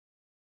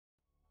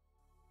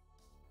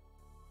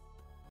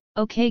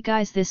Okay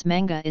guys, this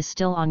manga is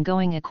still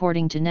ongoing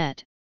according to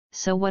net,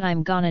 so what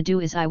I'm gonna do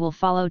is I will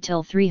follow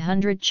till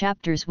 300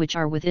 chapters which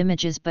are with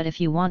images, but if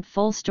you want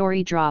full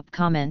story drop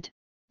comment,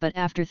 but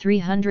after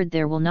 300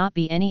 there will not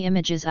be any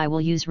images. I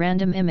will use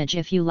random image.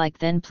 If you like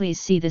then please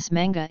see this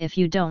manga, if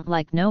you don't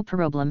like no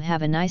problem.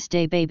 Have a nice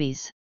day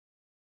babies.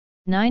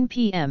 9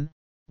 p.m,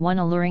 one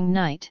alluring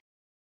night.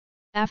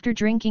 After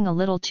drinking a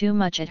little too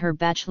much at her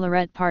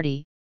bachelorette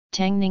party,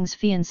 Tang Ning's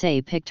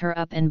fiancé picked her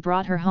up and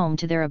brought her home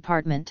to their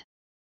apartment.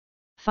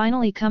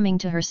 Finally coming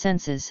to her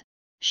senses,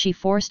 she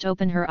forced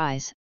open her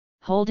eyes,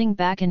 holding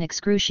back an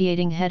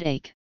excruciating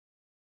headache.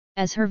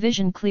 As her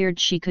vision cleared,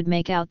 she could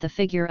make out the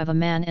figure of a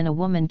man and a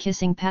woman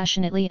kissing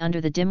passionately under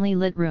the dimly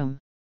lit room.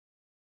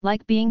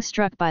 Like being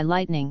struck by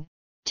lightning,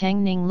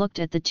 Tang Ning looked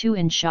at the two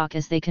in shock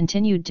as they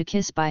continued to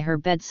kiss by her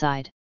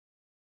bedside.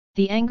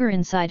 The anger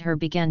inside her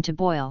began to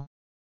boil.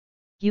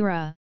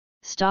 Yura,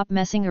 stop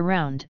messing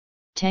around,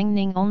 Tang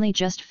Ning only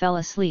just fell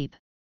asleep,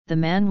 the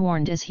man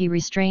warned as he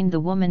restrained the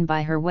woman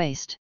by her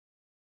waist.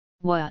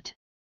 What?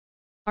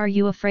 Are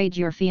you afraid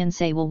your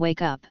fiancé will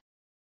wake up?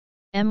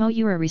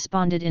 Yura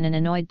responded in an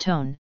annoyed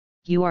tone,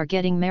 you are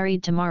getting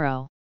married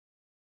tomorrow.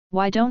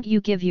 Why don't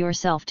you give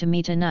yourself to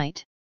me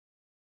tonight?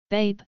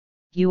 Babe,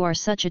 you are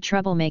such a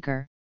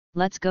troublemaker,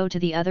 let's go to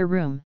the other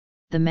room,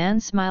 the man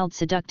smiled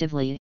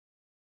seductively.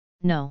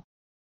 No.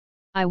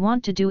 I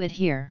want to do it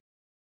here.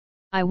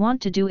 I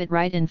want to do it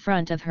right in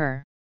front of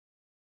her.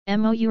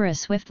 Yura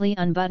swiftly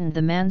unbuttoned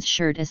the man's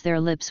shirt as their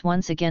lips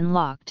once again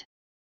locked.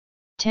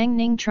 Tang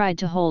Ning tried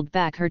to hold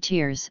back her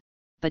tears,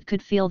 but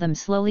could feel them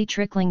slowly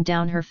trickling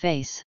down her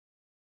face.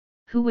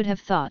 Who would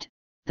have thought,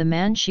 the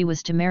man she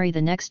was to marry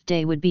the next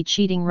day would be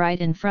cheating right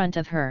in front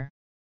of her?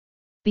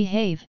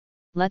 Behave,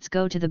 let's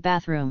go to the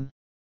bathroom.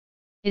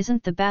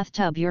 Isn't the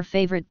bathtub your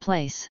favorite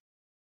place?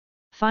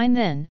 Fine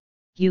then,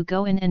 you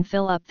go in and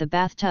fill up the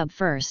bathtub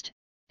first.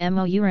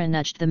 Yura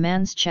nudged the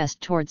man's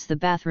chest towards the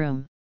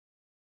bathroom.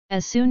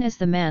 As soon as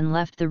the man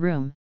left the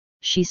room,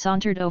 she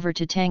sauntered over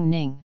to Tang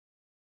Ning.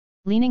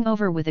 Leaning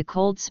over with a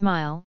cold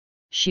smile,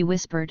 she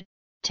whispered,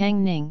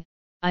 Tang Ning,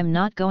 I'm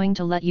not going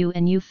to let you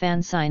and you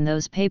fan sign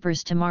those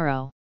papers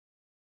tomorrow.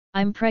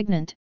 I'm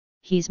pregnant,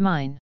 he's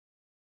mine.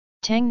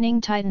 Tang Ning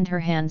tightened her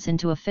hands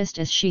into a fist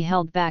as she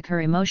held back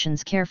her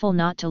emotions, careful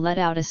not to let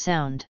out a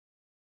sound.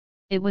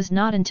 It was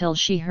not until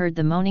she heard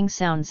the moaning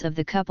sounds of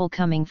the couple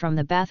coming from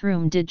the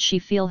bathroom did she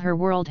feel her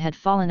world had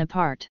fallen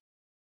apart.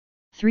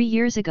 3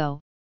 years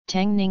ago,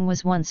 Tang Ning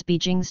was once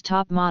Beijing's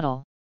top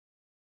model.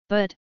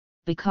 But,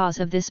 because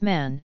of this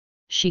man,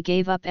 she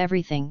gave up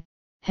everything,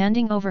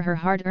 handing over her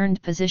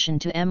hard-earned position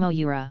to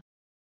Yura.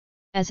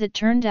 As it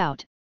turned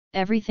out,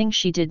 everything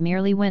she did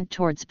merely went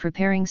towards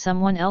preparing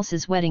someone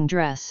else's wedding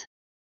dress.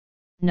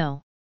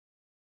 No.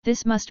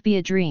 This must be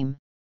a dream,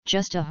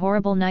 just a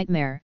horrible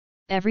nightmare.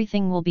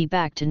 Everything will be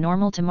back to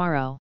normal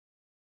tomorrow.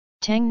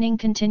 Tang Ning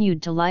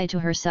continued to lie to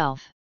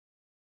herself.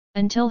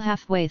 Until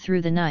halfway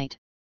through the night,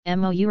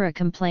 Yura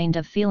complained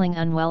of feeling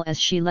unwell as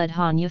she led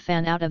Han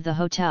Yufan out of the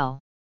hotel.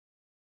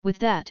 With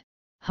that,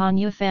 Han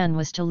Yufan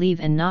was to leave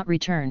and not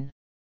return.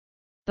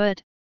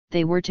 But,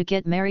 they were to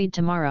get married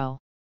tomorrow.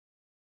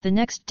 The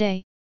next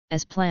day,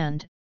 as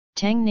planned,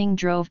 Tang Ning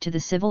drove to the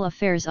civil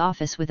affairs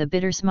office with a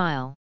bitter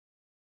smile.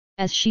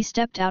 As she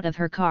stepped out of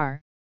her car,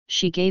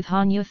 she gave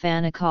Han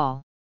Yufan a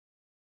call.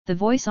 The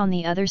voice on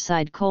the other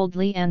side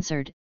coldly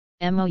answered,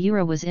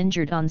 Yura was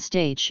injured on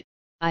stage,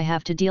 I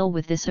have to deal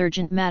with this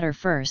urgent matter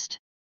first.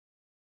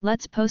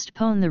 Let's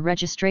postpone the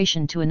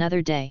registration to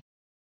another day.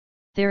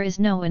 There is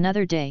no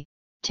another day,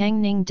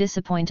 Tang Ning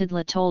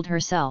disappointedly told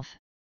herself.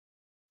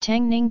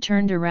 Tang Ning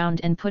turned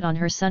around and put on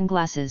her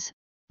sunglasses,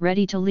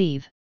 ready to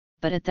leave,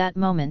 but at that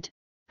moment,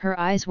 her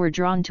eyes were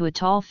drawn to a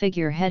tall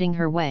figure heading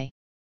her way.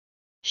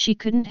 She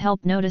couldn't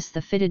help notice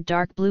the fitted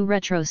dark blue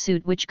retro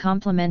suit which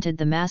complemented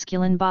the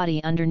masculine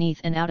body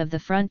underneath, and out of the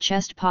front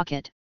chest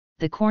pocket,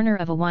 the corner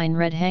of a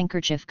wine-red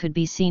handkerchief could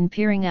be seen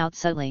peering out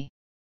subtly.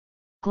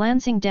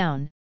 Glancing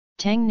down,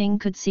 Tang Ning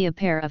could see a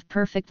pair of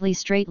perfectly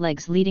straight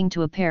legs leading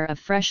to a pair of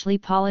freshly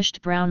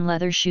polished brown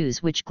leather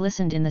shoes which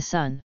glistened in the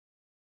sun.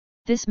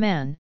 This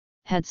man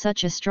had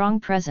such a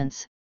strong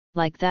presence,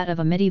 like that of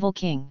a medieval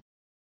king.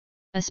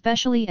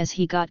 Especially as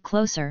he got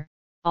closer,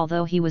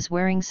 although he was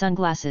wearing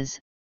sunglasses,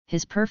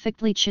 his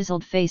perfectly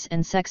chiseled face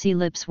and sexy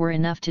lips were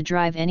enough to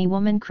drive any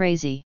woman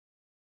crazy.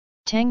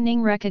 Tang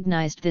Ning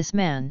recognized this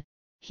man,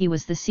 he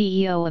was the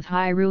CEO of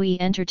Hai Rui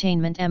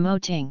Entertainment Mo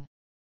Ting.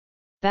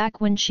 Back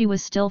when she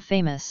was still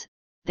famous,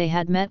 they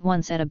had met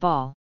once at a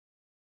ball.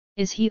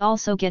 Is he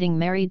also getting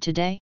married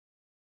today?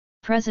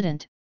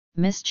 President,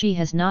 Miss Chi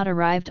has not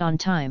arrived on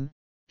time,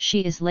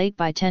 she is late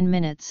by 10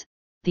 minutes,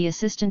 the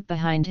assistant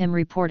behind him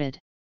reported.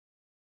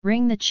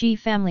 Ring the Chi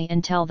family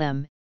and tell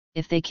them,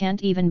 if they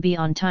can't even be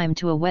on time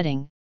to a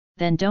wedding,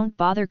 then don't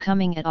bother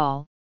coming at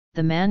all,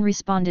 the man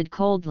responded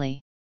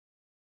coldly.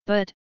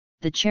 But,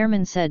 the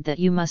chairman said that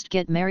you must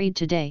get married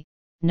today,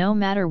 no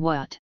matter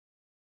what.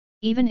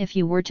 Even if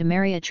you were to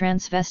marry a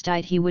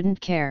transvestite he wouldn't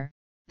care,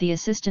 the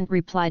assistant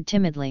replied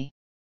timidly.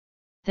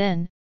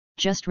 Then,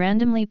 Just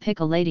randomly pick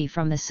a lady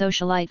from the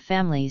socialite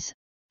families,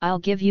 I'll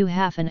give you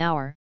half an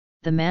hour,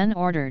 the man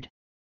ordered.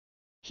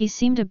 He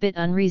seemed a bit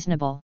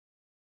unreasonable.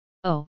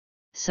 Oh,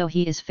 so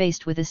he is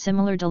faced with a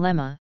similar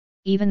dilemma,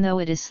 even though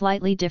it is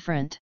slightly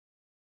different.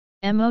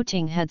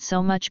 Emoting had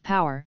so much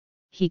power,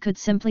 he could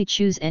simply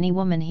choose any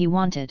woman he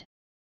wanted.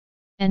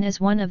 And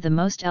as one of the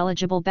most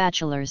eligible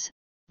bachelors,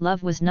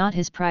 love was not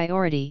his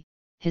priority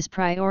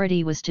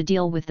was to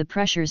deal with the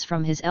pressures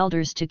from his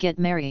elders to get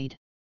married.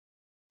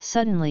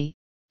 Suddenly,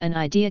 an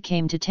idea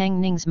came to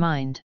Tang Ning's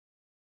mind.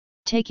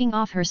 Taking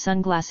off her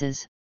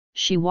sunglasses,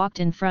 she walked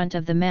in front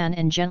of the man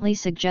and gently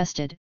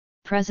suggested,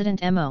 "President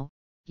Mo,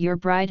 your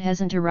bride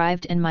hasn't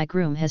arrived and my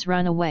groom has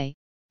run away,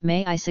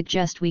 may I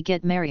suggest we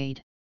get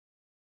married?"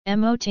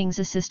 Mo Ting's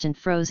assistant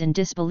froze in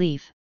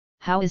disbelief.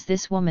 How is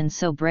this woman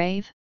so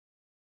brave?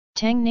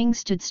 Tang Ning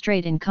stood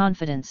straight in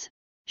confidence,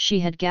 she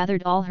had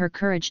gathered all her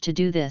courage to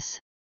do this.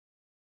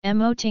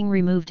 Mo Ting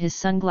removed his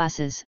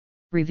sunglasses,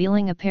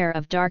 revealing a pair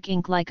of dark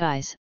ink-like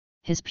eyes,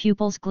 his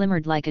pupils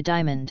glimmered like a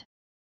diamond.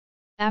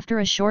 After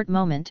a short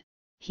moment,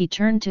 he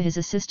turned to his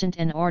assistant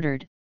and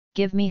ordered,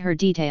 "Give me her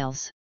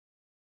details."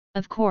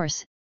 Of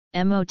course,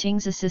 Mo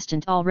Ting's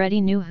assistant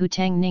already knew who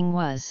Tang Ning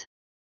was.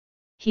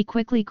 He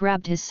quickly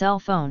grabbed his cell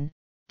phone,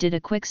 did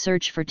a quick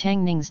search for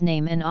Tang Ning's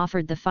name and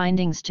offered the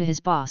findings to his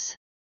boss.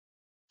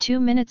 2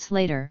 minutes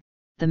later,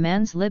 the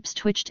man's lips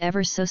twitched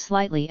ever so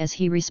slightly as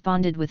he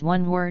responded with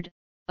one word,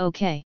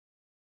 "Okay."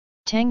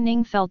 Tang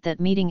Ning felt that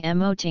meeting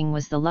Mo Ting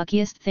was the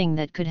luckiest thing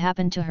that could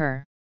happen to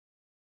her.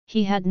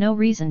 He had no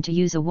reason to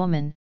use a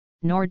woman,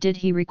 nor did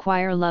he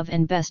require love,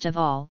 and best of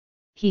all,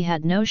 he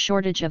had no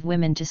shortage of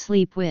women to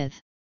sleep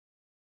with.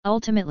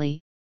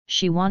 Ultimately,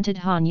 she wanted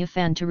Han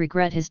Yufan to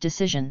regret his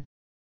decision.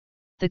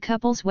 The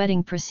couple's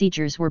wedding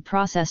procedures were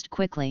processed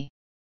quickly.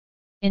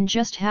 In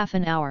just half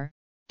an hour,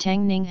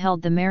 Tang Ning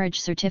held the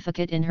marriage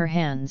certificate in her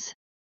hands.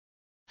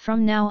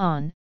 From now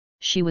on,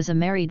 she was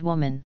a married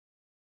woman.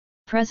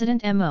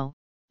 "President Mo,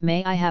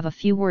 may I have a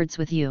few words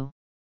with you?"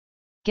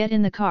 "Get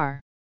in the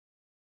car."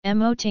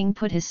 Mo Ting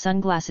put his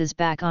sunglasses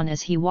back on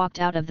as he walked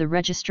out of the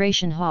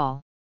registration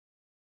hall.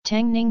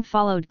 Tang Ning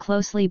followed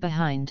closely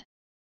behind.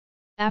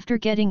 After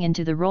getting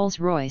into the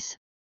Rolls-Royce,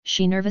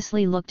 she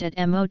nervously looked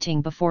at Mo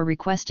Ting before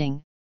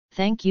requesting,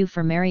 "Thank you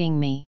for marrying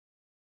me.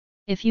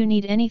 If you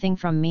need anything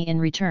from me in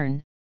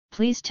return,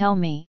 please tell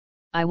me,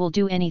 I will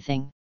do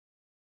anything.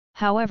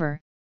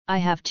 However, I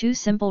have 2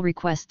 simple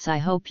requests I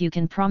hope you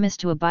can promise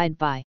to abide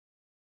by."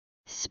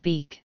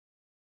 "Speak."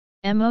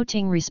 Mo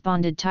Ting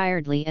responded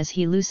tiredly as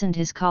he loosened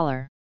his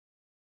collar.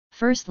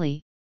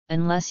 "Firstly,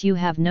 unless you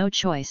have no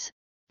choice,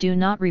 do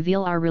not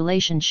reveal our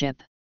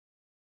relationship.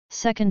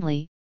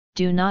 Secondly,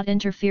 do not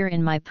interfere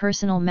in my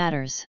personal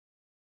matters.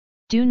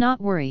 Do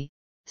not worry,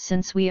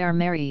 since we are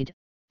married,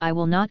 I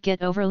will not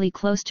get overly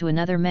close to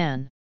another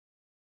man."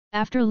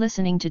 After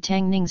listening to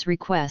Tang Ning's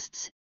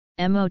requests,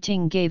 Mo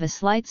Ting gave a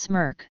slight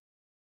smirk.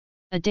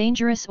 A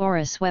dangerous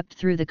aura swept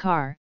through the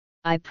car.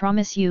 "I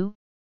promise you,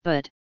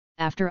 but,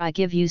 after I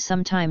give you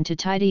some time to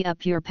tidy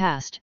up your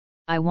past,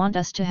 I want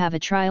us to have a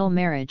trial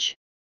marriage.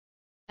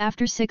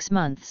 After 6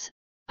 months,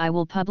 I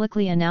will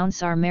publicly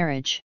announce our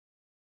marriage."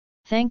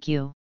 "Thank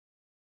you."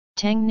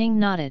 Tang Ning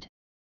nodded.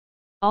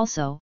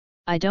 "Also,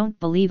 I don't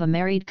believe a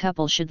married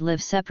couple should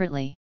live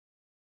separately.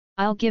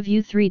 I'll give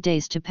you 3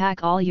 days to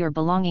pack all your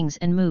belongings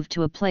and move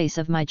to a place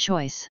of my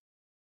choice.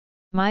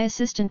 My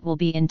assistant will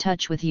be in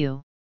touch with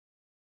you."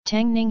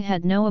 Tang Ning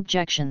had no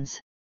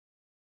objections.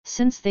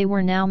 Since they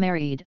were now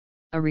married,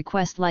 a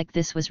request like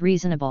this was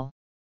reasonable.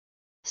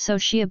 So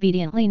she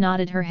obediently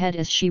nodded her head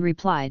as she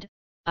replied,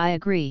 "I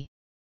agree."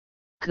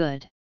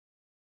 "Good."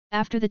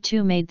 After the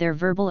two made their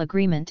verbal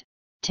agreement,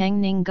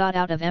 Tang Ning got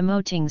out of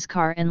Mo Ting's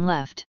car and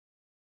left.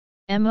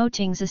 Mo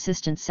Ting's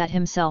assistant sat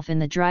himself in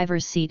the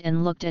driver's seat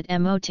and looked at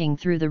Mo Ting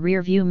through the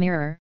rear-view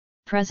mirror.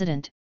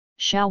 "President,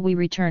 shall we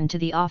return to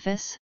the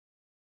office?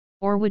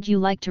 Or would you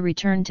like to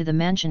return to the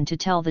mansion to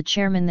tell the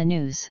chairman the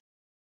news?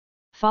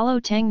 Follow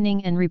Tang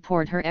Ning and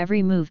report her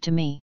every move to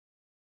me."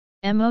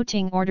 Mo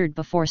Ting ordered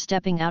before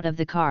stepping out of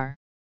the car.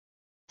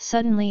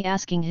 Suddenly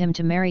asking him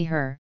to marry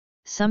her,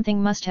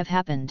 something must have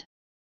happened.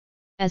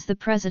 As the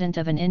president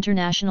of an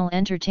international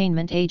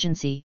entertainment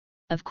agency,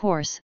 of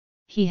course,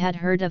 he had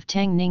heard of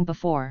Tang Ning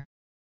before.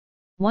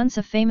 Once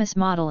a famous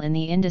model in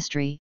the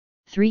industry,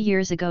 3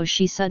 years ago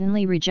she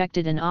suddenly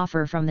rejected an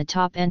offer from the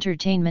top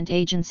entertainment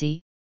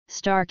agency,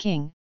 Star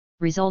King,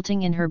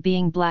 resulting in her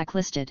being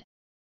blacklisted.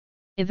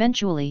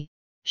 Eventually,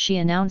 she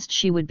announced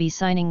she would be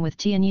signing with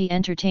Tianyi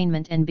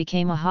Entertainment and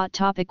became a hot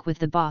topic with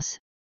the boss,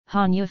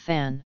 Han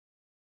Yufan.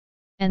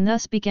 And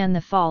thus began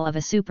the fall of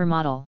a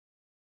supermodel.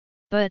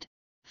 But,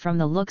 from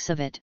the looks of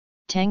it,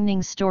 Tang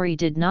Ning's story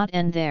did not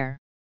end there.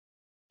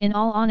 In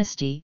all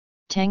honesty,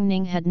 Tang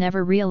Ning had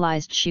never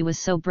realized she was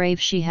so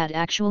brave she had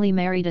actually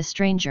married a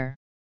stranger.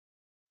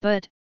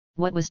 But,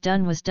 what was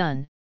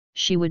done,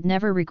 she would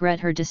never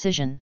regret her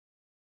decision.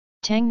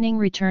 Tang Ning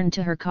returned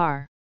to her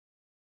car.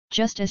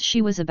 Just as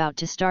she was about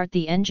to start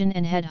the engine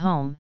and head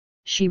home,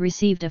 she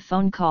received a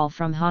phone call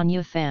from Han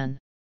Yufan.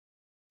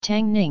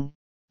 "Tang Ning,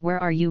 where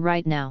are you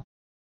right now?"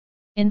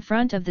 In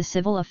front of the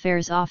Civil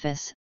Affairs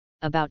office,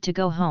 about to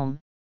go home,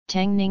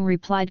 Tang Ning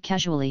replied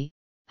casually,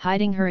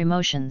 hiding her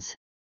emotions.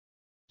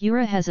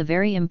 Yura has a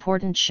very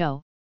important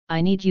show,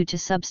 I need you to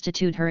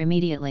substitute her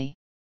immediately.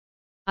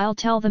 I'll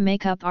tell the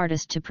makeup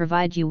artist to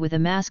provide you with a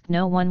mask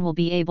no one will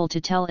be able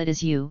to tell it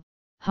is you,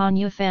 Han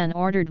Yufan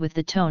ordered with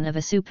the tone of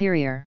a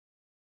superior.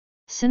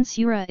 Since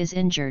Yura is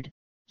injured,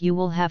 you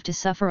will have to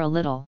suffer a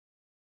little.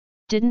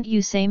 Didn't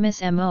you say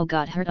Miss Mo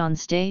got hurt on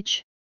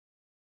stage?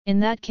 In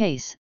that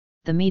case,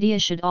 the media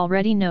should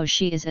already know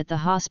she is at the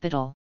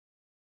hospital.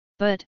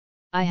 But,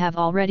 I have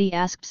already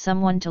asked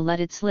someone to let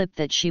it slip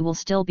that she will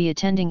still be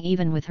attending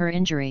even with her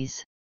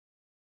injuries.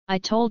 I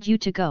told you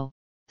to go,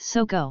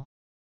 so go.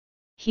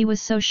 He was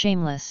so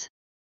shameless.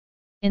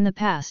 In the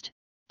past,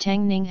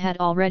 Tang Ning had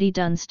already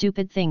done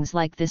stupid things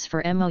like this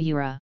for Mo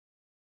Yura.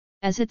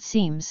 As it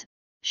seems,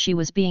 she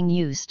was being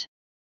used.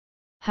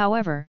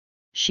 However,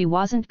 she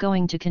wasn't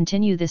going to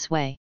continue this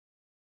way.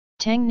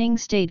 Tang Ning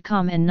stayed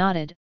calm and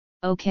nodded,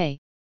 okay,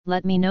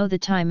 let me know the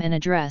time and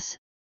address,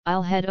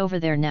 I'll head over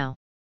there now.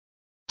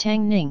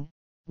 Tang Ning,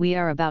 we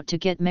are about to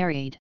get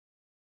married.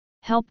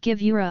 Help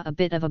give Yura a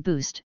bit of a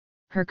boost,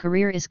 her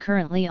career is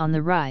currently on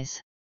the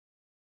rise.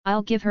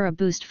 I'll give her a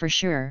boost for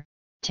sure,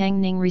 Tang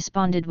Ning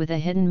responded with a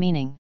hidden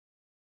meaning.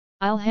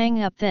 I'll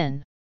hang up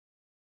then.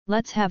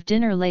 Let's have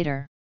dinner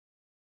later.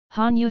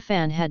 Han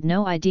Yufan had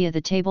no idea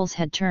the tables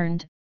had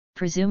turned,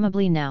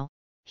 presumably now,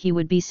 he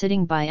would be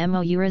sitting by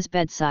Mo Yura's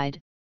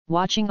bedside,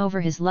 watching over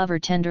his lover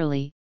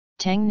tenderly.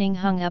 Tang Ning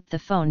hung up the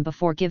phone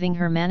before giving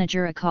her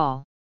manager a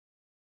call.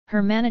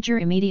 Her manager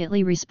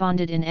immediately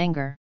responded in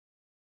anger.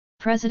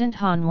 President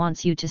Han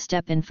wants you to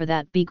step in for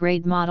that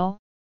B-grade model?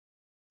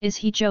 Is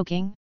he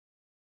joking?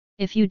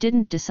 If you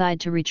didn't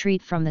decide to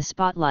retreat from the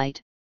spotlight,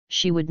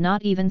 she would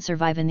not even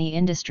survive in the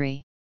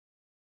industry.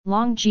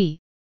 Long Ji,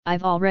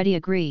 I've already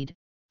agreed,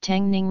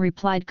 Tang Ning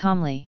replied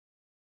calmly.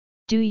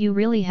 Do you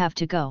really have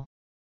to go?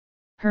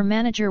 Her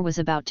manager was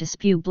about to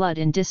spew blood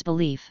in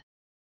disbelief.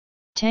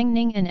 Tang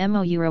Ning and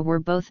Mo Yura were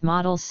both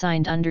models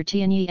signed under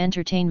Tianyi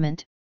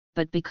Entertainment,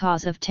 but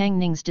because of Tang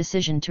Ning's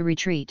decision to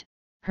retreat,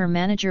 her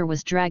manager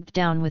was dragged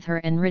down with her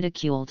and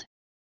ridiculed.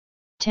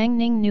 Tang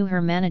Ning knew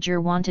her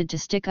manager wanted to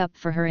stick up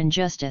for her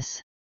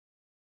injustice.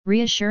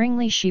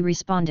 Reassuringly she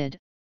responded,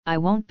 I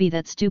won't be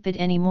that stupid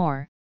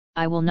anymore,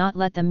 I will not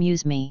let them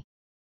use me.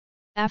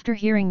 After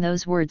hearing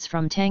those words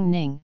from Tang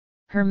Ning,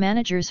 her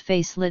manager's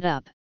face lit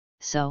up,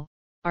 so,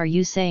 are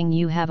you saying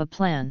you have a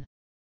plan?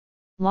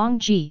 Long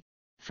Ji,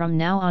 from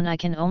now on I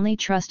can only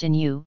trust in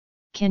you,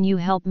 can you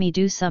help me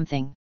do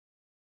something?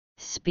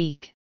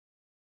 Speak.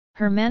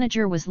 Her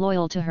manager was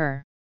loyal to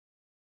her.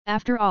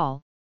 After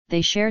all,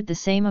 they shared the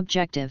same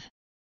objective.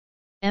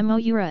 Mo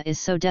Yura is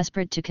so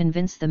desperate to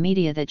convince the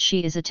media that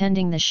she is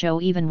attending the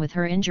show even with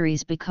her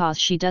injuries because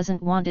she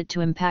doesn't want it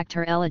to impact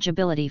her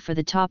eligibility for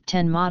the top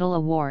 10 model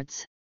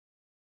awards.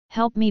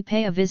 Help me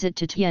pay a visit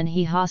to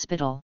Tianhe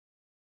Hospital.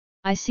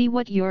 I see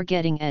what you're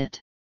getting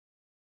at.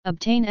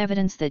 Obtain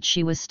evidence that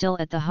she was still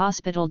at the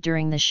hospital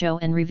during the show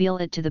and reveal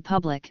it to the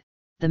public,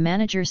 the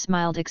manager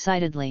smiled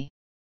excitedly.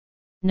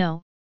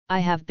 No, I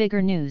have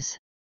bigger news.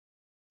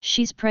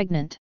 She's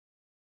pregnant.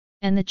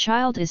 And the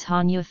child is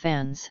Han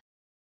Yufan's.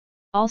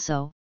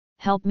 Also,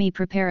 help me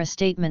prepare a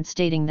statement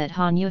stating that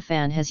Han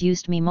Yufan has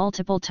used me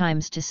multiple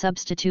times to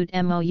substitute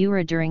Mo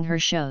Yura during her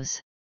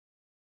shows.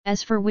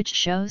 As for which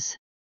shows?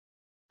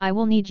 I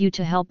will need you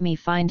to help me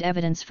find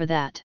evidence for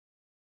that.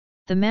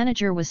 The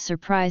manager was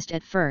surprised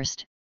at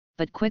first,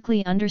 but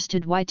quickly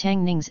understood why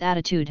Tang Ning's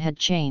attitude had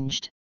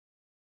changed.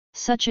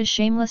 Such a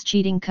shameless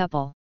cheating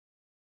couple.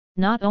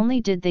 Not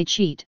only did they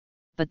cheat,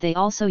 but they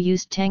also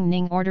used Tang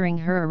Ning ordering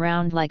her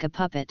around like a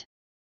puppet.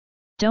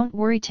 Don't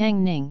worry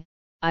Tang Ning,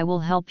 I will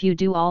help you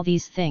do all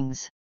these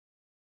things.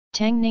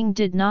 Tang Ning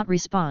did not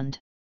respond.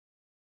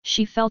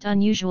 She felt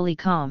unusually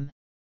calm.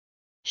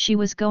 She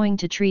was going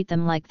to treat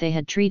them like they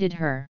had treated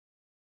her.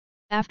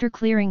 After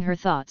clearing her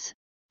thoughts,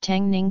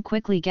 Tang Ning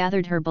quickly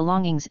gathered her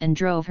belongings and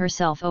drove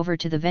herself over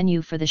to the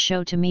venue for the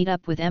show to meet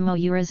up with Mo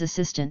Yura's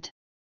assistant.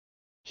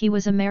 He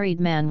was a married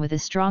man with a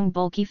strong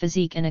bulky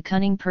physique and a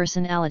cunning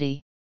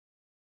personality.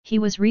 He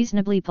was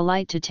reasonably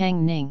polite to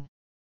Tang Ning.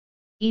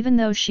 Even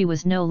though she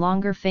was no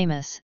longer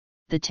famous,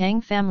 the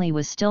Tang family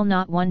was still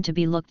not one to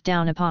be looked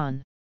down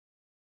upon.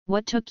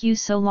 What took you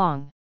so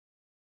long?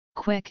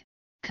 Quick,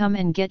 come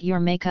and get your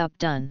makeup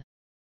done.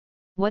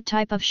 What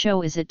type of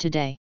show is it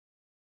today?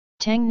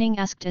 Tang Ning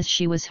asked as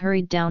she was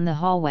hurried down the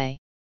hallway.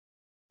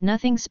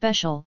 Nothing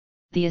special,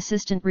 the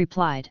assistant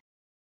replied.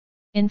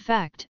 In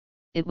fact,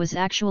 it was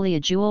actually a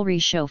jewelry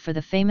show for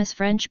the famous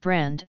French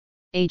brand,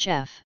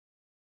 HF.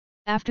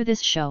 After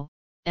this show,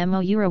 Mo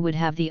Yura would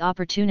have the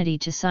opportunity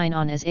to sign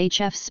on as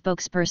HF's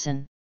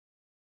spokesperson.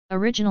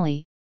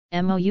 Originally,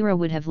 Mo Yura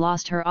would have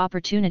lost her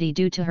opportunity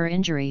due to her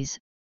injuries,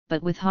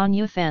 but with Han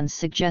Yufan's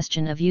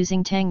suggestion of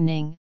using Tang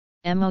Ning,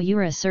 Mo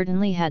Yura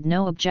certainly had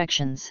no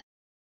objections.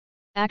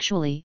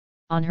 Actually,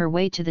 on her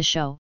way to the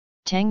show,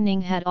 Tang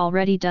Ning had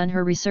already done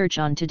her research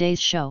on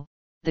today's show,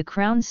 the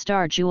Crown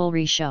Star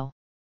Jewelry Show.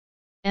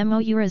 Mo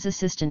Yura's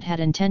assistant had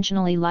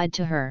intentionally lied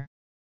to her.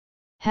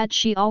 Had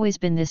she always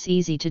been this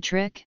easy to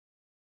trick?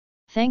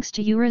 Thanks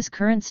to Yura's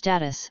current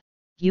status,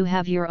 you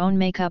have your own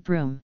makeup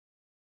room.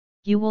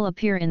 You will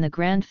appear in the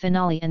grand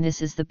finale and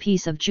this is the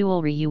piece of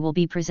jewelry you will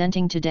be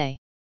presenting today.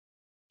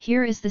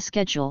 Here is the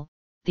schedule,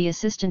 the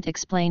assistant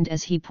explained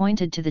as he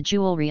pointed to the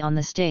jewelry on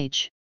the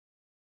stage.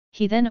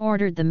 He then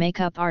ordered the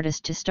makeup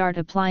artist to start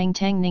applying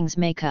Tang Ning's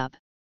makeup.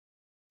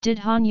 Did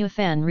Han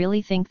Yufan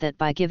really think that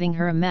by giving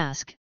her a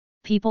mask,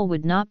 people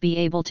would not be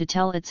able to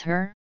tell it's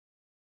her?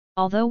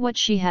 Although what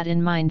she had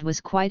in mind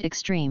was quite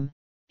extreme,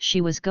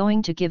 she was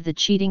going to give the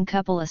cheating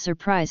couple a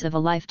surprise of a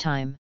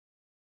lifetime.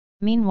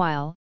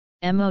 Meanwhile,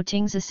 Mo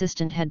Ting's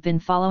assistant had been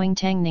following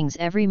Tang Ning's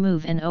every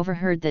move and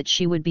overheard that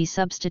she would be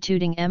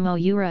substituting Mo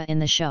Yura in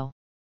the show.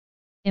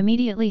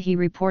 Immediately he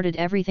reported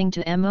everything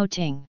to Mo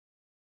Ting.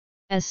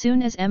 As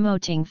soon as Mo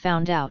Ting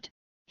found out,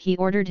 he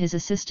ordered his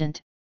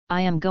assistant,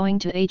 I am going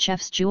to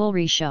HF's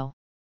jewelry show.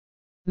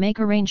 Make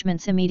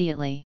arrangements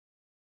immediately.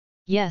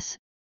 Yes,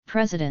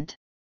 President.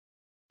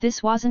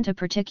 This wasn't a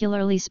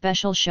particularly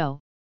special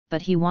show,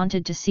 but he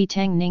wanted to see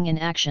Tang Ning in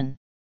action.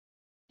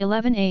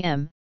 11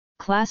 a.m.,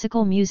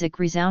 classical music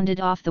resounded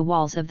off the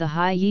walls of the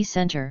Hai Yi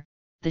Center,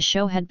 the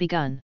show had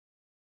begun.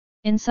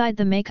 Inside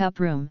the makeup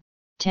room,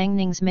 Tang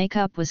Ning's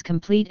makeup was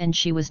complete and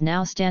she was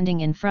now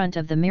standing in front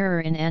of the mirror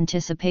in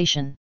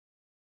anticipation.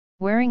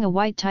 Wearing a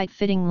white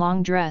tight-fitting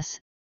long dress,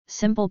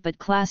 simple but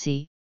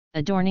classy,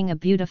 adorning a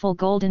beautiful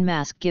golden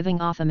mask giving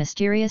off a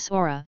mysterious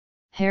aura,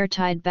 hair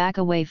tied back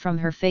away from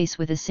her face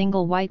with a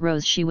single white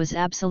rose, she was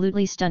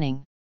absolutely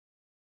stunning.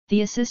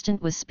 The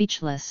assistant was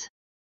speechless.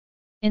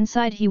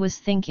 Inside he was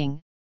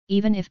thinking,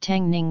 even if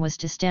Tang Ning was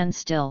to stand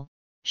still,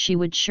 she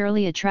would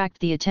surely attract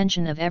the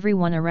attention of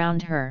everyone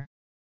around her.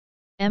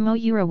 Mo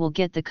Yura will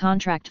get the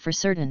contract for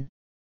certain.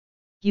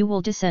 You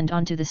will descend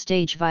onto the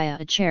stage via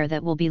a chair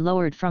that will be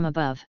lowered from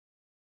above.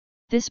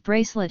 This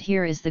bracelet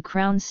here is the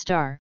crown's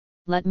star,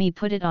 let me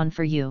put it on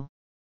for you.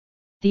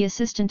 The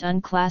assistant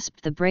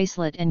unclasped the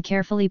bracelet and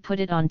carefully put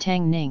it on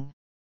Tang Ning.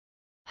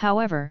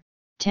 However,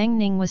 Tang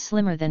Ning was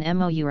slimmer than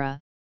Mo Yura,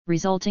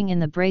 resulting in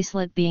the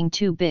bracelet being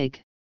too big.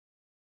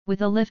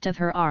 With a lift of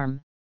her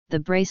arm,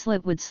 the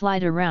bracelet would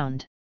slide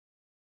around.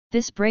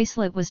 This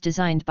bracelet was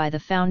designed by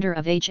the founder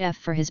of HF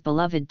for his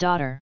beloved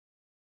daughter.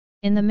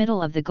 In the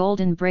middle of the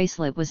golden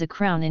bracelet was a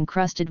crown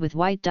encrusted with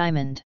white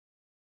diamond.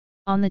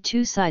 On the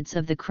two sides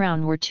of the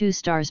crown were two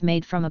stars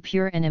made from a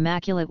pure and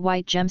immaculate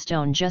white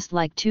gemstone, just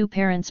like two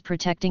parents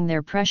protecting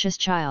their precious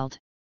child.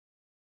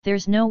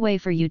 There's no way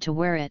for you to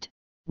wear it,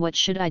 what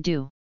should I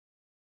do?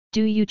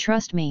 Do you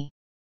trust me?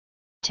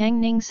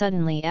 Tang Ning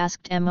suddenly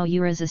asked Mo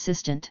Yura's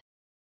assistant.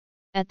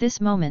 At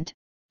this moment,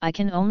 I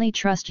can only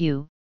trust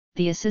you,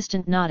 the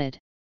assistant nodded.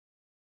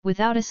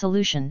 Without a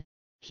solution,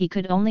 he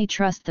could only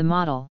trust the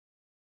model.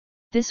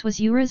 This was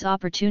Yura's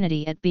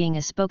opportunity at being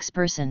a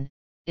spokesperson.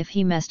 If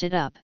he messed it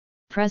up,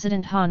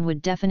 President Han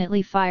would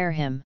definitely fire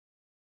him.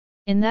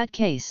 In that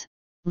case,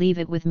 leave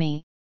it with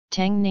me,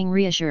 Tang Ning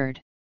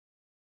reassured.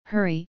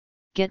 Hurry,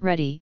 get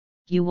ready,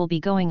 you will be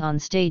going on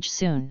stage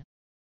soon.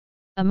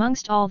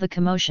 Amongst all the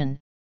commotion,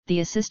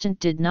 the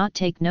assistant did not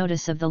take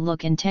notice of the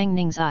look in Tang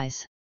Ning's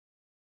eyes.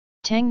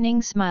 Tang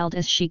Ning smiled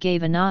as she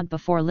gave a nod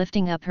before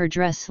lifting up her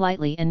dress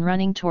slightly and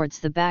running towards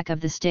the back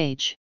of the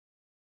stage.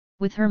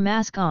 With her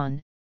mask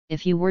on,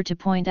 if you were to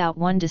point out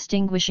one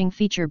distinguishing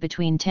feature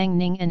between Tang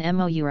Ning and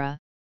Mo Yura,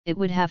 it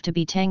would have to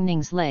be Tang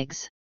Ning's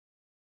legs.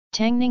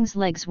 Tang Ning's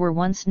legs were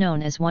once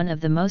known as one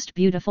of the most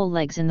beautiful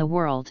legs in the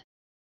world.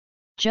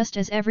 Just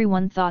as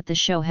everyone thought the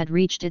show had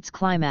reached its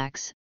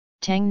climax,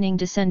 Tang Ning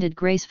descended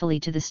gracefully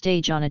to the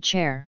stage on a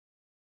chair.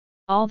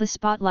 All the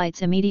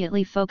spotlights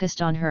immediately focused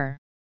on her.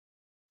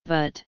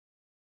 But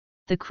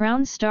the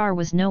crown star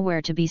was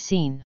nowhere to be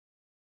seen.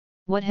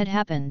 What had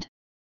happened?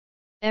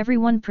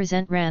 Everyone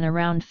present ran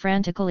around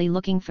frantically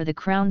looking for the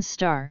crown's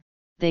star,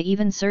 they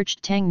even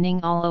searched Tang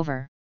Ning all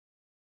over.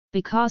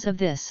 Because of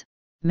this,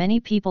 many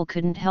people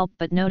couldn't help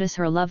but notice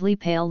her lovely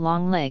pale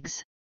long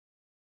legs.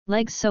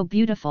 Legs so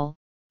beautiful,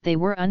 they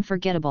were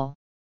unforgettable.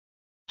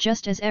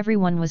 Just as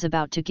everyone was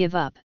about to give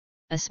up,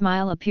 a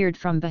smile appeared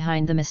from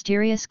behind the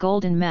mysterious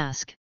golden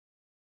mask.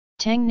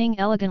 Tang Ning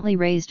elegantly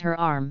raised her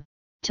arm,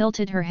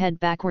 tilted her head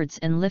backwards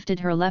and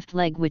lifted her left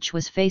leg, which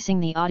was facing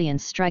the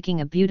audience,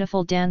 striking a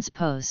beautiful dance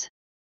pose.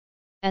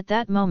 At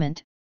that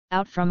moment,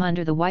 out from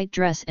under the white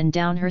dress and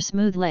down her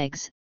smooth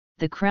legs,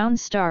 the crown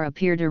star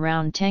appeared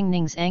around Tang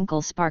Ning's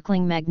ankle,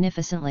 sparkling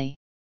magnificently.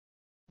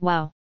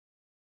 Wow!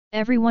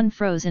 Everyone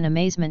froze in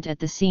amazement at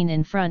the scene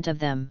in front of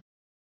them.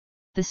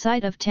 The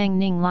sight of Tang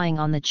Ning lying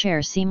on the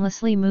chair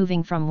seamlessly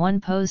moving from one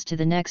pose to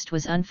the next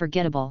was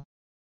unforgettable.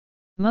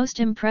 Most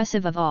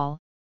impressive of all,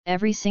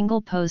 every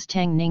single pose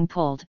Tang Ning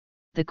pulled,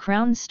 the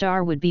crown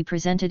star would be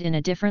presented in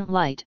a different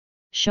light,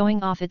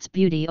 showing off its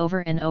beauty over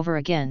and over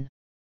again.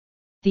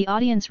 The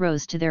audience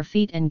rose to their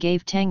feet and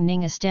gave Tang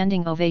Ning a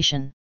standing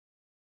ovation.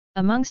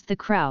 Amongst the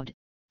crowd,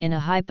 in a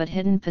high but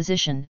hidden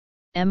position,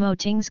 Mo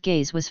Ting's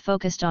gaze was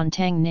focused on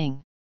Tang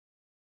Ning.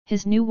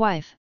 His new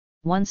wife,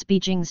 once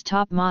Beijing's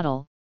top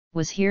model,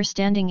 was here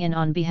standing in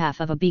on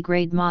behalf of a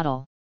B-grade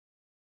model.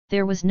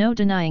 There was no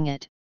denying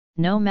it,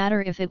 no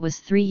matter if it was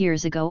 3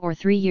 years ago or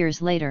 3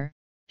 years later,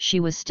 she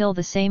was still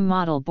the same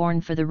model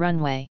born for the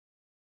runway.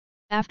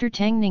 After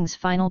Tang Ning's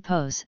final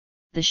pose,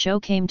 the show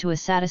came to a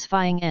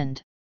satisfying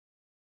end.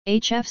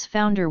 HF's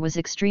founder was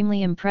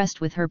extremely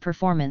impressed with her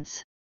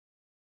performance.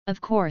 Of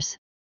course,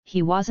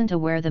 he wasn't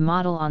aware the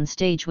model on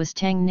stage was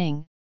Tang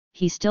Ning,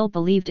 he still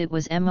believed it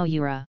was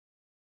Moura.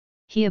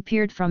 He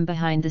appeared from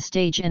behind the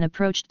stage and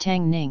approached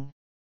Tang Ning.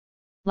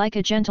 Like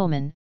a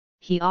gentleman,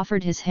 he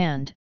offered his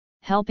hand,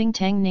 helping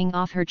Tang Ning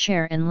off her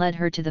chair and led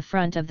her to the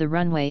front of the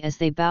runway as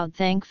they bowed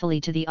thankfully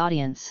to the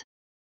audience.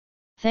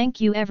 "Thank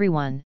you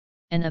everyone,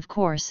 and of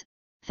course,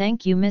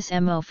 thank you Miss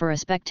Mo for a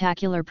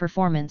spectacular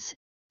performance,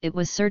 it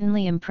was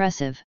certainly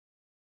impressive."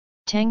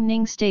 Tang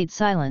Ning stayed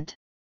silent.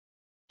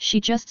 She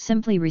just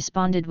simply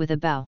responded with a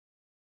bow.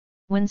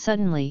 When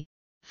suddenly,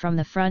 from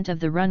the front of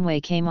the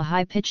runway came a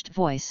high-pitched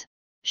voice,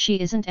 "She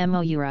isn't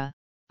Moura,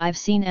 I've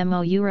seen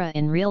Moura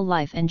in real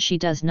life and she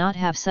does not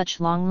have such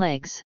long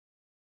legs."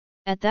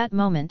 At that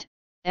moment,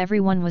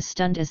 everyone was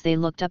stunned as they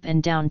looked up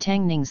and down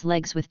Tang Ning's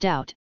legs with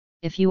doubt.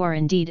 "If you are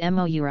indeed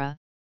Moura,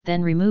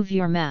 then remove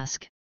your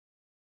mask.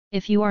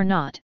 If you are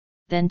not,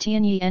 then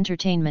Tianyi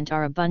Entertainment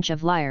are a bunch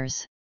of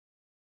liars."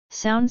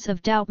 Sounds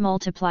of doubt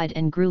multiplied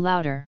and grew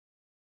louder.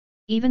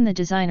 Even the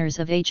designers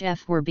of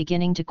HF were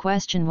beginning to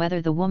question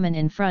whether the woman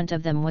in front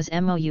of them was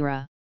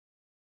Moura.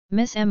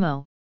 "Miss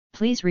Mo,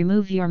 please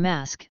remove your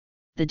mask,"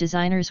 the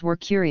designers were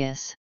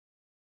curious.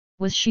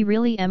 Was she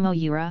really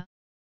Moura?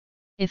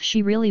 If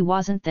she really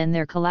wasn't, then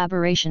their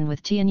collaboration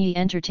with Tianyi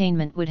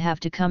Entertainment would have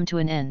to come to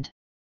an end.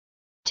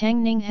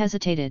 Tang Ning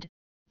hesitated,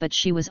 but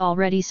she was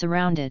already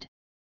surrounded.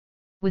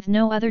 With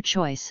no other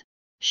choice,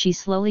 she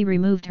slowly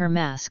removed her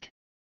mask.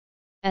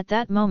 At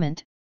that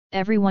moment,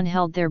 everyone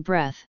held their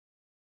breath.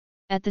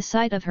 At the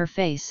sight of her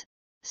face,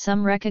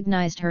 some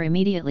recognized her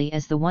immediately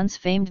as the once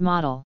famed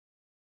model.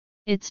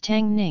 "It's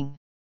Tang Ning."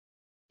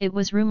 It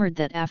was rumored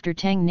that after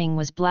Tang Ning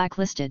was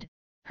blacklisted,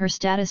 her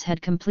status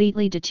had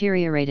completely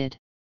deteriorated.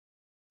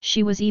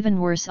 She was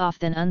even worse off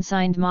than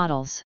unsigned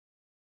models.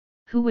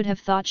 Who would have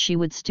thought she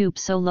would stoop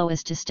so low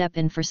as to step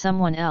in for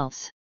someone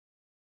else?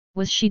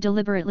 Was she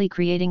deliberately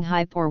creating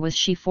hype or was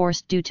she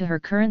forced due to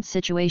her current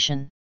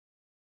situation?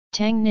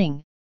 "Tang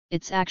Ning,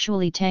 it's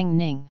actually Tang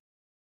Ning."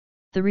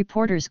 The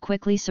reporters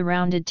quickly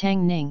surrounded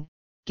Tang Ning,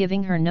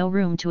 giving her no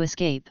room to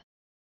escape.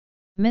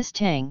 "Miss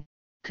Tang,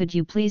 could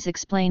you please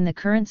explain the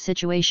current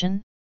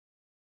situation?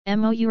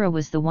 Moura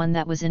was the one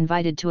that was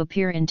invited to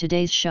appear in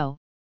today's show,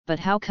 but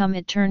how come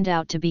it turned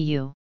out to be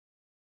you?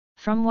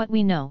 From what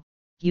we know,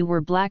 you were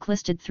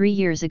blacklisted 3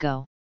 years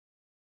ago.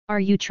 Are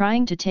you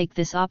trying to take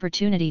this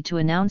opportunity to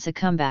announce a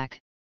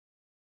comeback?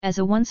 As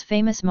a once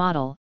famous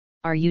model,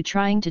 are you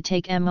trying to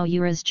take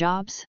Moura's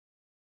jobs?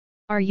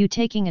 Are you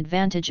taking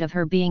advantage of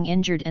her being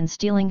injured and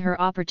stealing her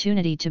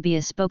opportunity to be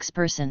a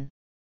spokesperson?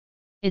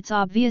 It's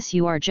obvious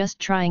you are just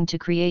trying to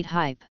create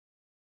hype."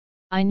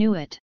 "I knew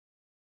it.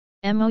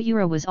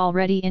 Moura was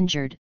already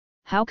injured,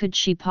 how could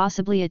she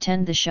possibly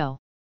attend the show?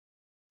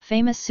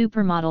 Famous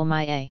supermodel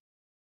Maya.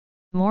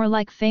 More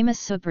like famous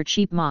super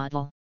cheap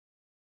model."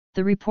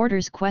 The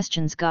reporters'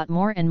 questions got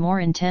more and more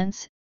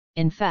intense,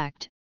 in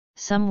fact,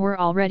 some were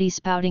already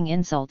spouting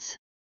insults.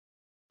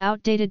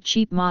 "Outdated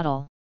cheap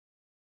model.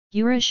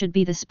 Yura should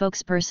be the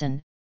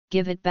spokesperson,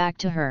 give it back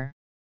to her."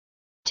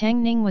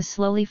 Tang Ning was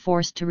slowly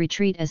forced to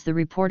retreat as the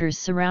reporters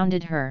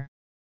surrounded her.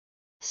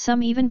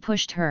 Some even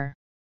pushed her.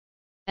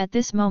 At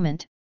this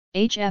moment,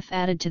 HF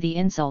added to the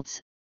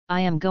insults,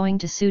 "I am going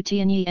to sue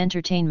Tianyi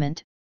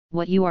Entertainment,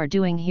 what you are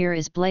doing here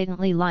is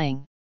blatantly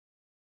lying.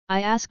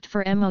 I asked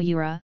for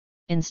Moura,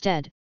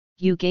 instead,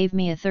 you gave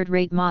me a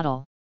third-rate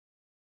model."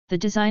 The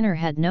designer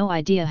had no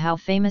idea how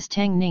famous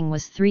Tang Ning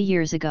was 3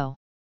 years ago.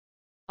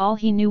 All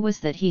he knew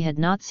was that he had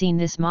not seen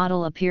this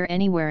model appear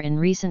anywhere in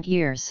recent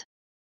years.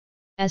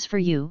 "As for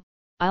you,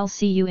 I'll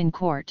see you in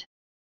court.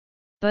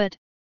 But,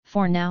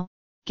 for now,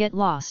 get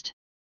lost.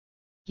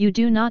 You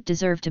do not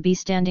deserve to be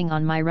standing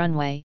on my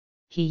runway,"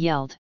 he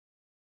yelled.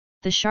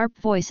 The sharp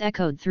voice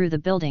echoed through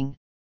the building,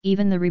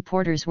 even the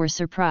reporters were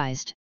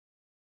surprised.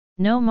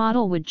 No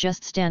model would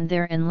just stand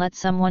there and let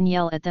someone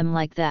yell at them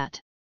like that.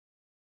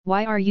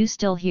 "Why are you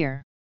still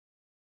here?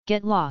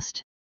 Get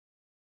lost."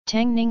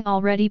 Tang Ning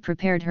already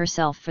prepared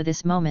herself for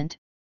this moment,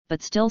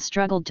 but still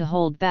struggled to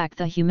hold back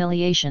the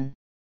humiliation.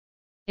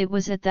 It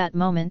was at that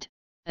moment,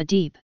 a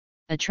deep,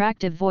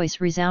 attractive voice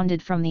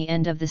resounded from the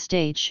end of the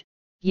stage,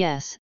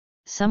 "Yes,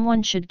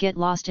 someone should get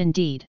lost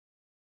indeed."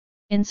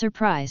 In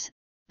surprise,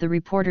 the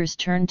reporters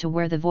turned to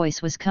where the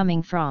voice was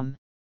coming from.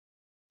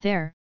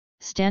 There,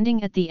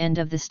 standing at the end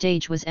of the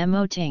stage was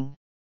Mo Ting.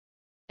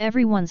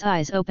 Everyone's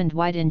eyes opened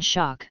wide in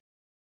shock.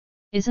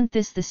 Isn't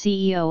this the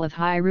CEO of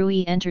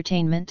Hirui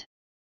Entertainment?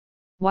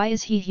 Why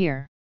is he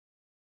here?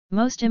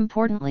 Most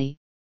importantly,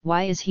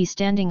 why is he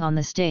standing on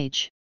the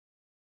stage?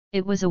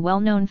 It was a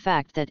well-known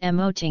fact that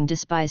Mo Ting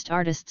despised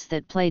artists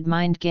that played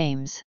mind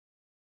games.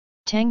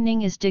 Tang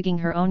Ning is digging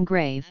her own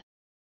grave.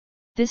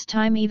 This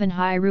time even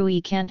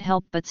Hirui can't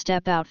help but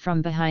step out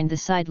from behind the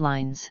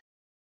sidelines.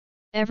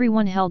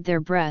 Everyone held their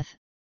breath,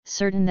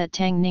 certain that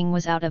Tang Ning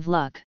was out of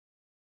luck.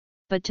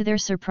 But to their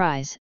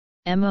surprise,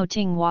 Mo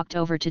Ting walked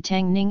over to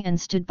Tang Ning and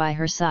stood by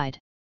her side.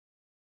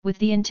 With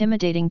the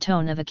intimidating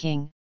tone of a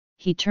king,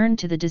 he turned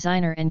to the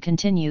designer and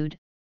continued,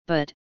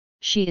 "But,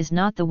 she is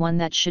not the one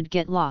that should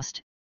get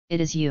lost, it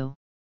is you.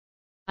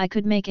 I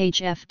could make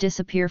HF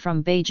disappear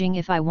from Beijing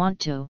if I want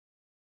to.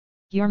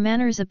 Your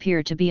manners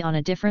appear to be on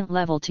a different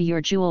level to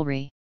your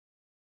jewelry."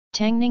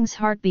 Tang Ning's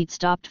heartbeat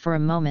stopped for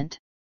a moment.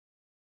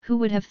 Who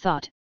would have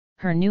thought,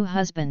 her new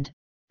husband,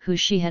 who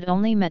she had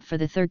only met for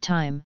the third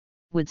time,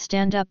 would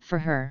stand up for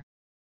her?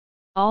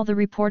 All the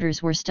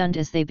reporters were stunned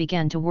as they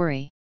began to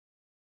worry.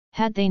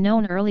 Had they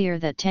known earlier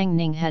that Tang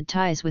Ning had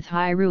ties with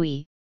Hai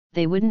Rui,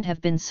 they wouldn't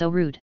have been so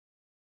rude.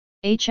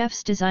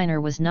 HF's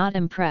designer was not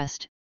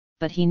impressed,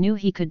 but he knew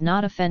he could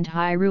not offend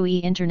Hai Rui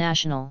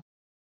International.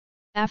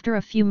 After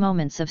a few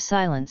moments of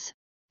silence,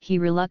 he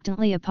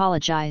reluctantly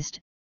apologized,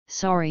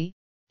 "Sorry,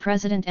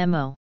 President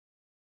Mo.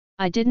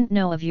 I didn't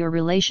know of your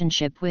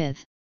relationship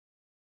with."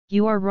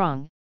 "You are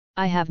wrong,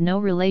 I have no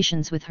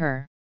relations with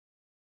her.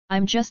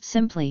 I'm just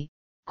simply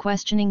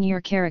questioning your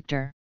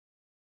character."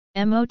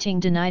 Mo Ting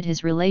denied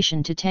his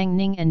relation to Tang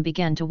Ning and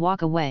began to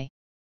walk away.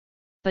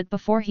 But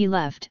before he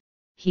left,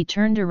 he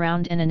turned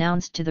around and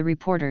announced to the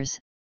reporters,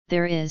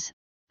 "There is,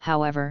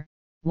 however,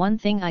 one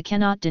thing I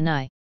cannot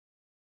deny.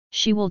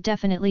 She will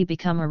definitely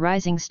become a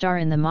rising star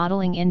in the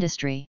modeling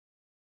industry."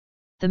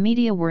 The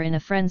media were in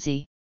a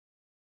frenzy.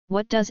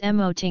 What does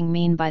Mo Ting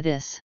mean by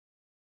this?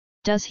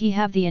 Does he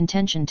have the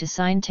intention to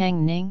sign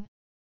Tang Ning?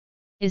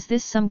 Is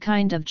this some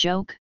kind of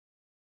joke?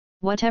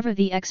 Whatever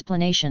the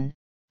explanation,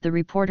 the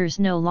reporters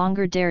no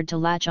longer dared to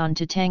latch on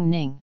to Tang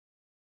Ning.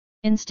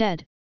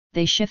 Instead,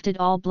 they shifted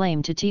all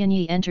blame to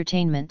Tianyi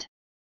Entertainment.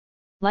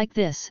 Like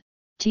this,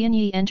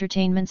 Tianyi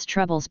Entertainment's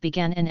troubles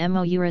began and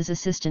Mo Yura's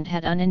assistant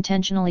had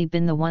unintentionally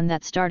been the one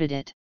that started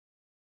it.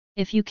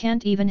 If you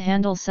can't even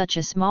handle such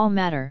a small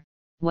matter,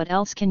 what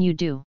else can you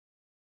do?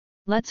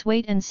 Let's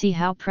wait and see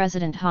how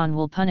President Han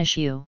will punish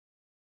you.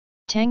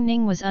 Tang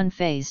Ning was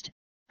unfazed,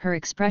 her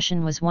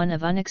expression was one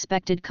of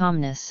unexpected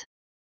calmness.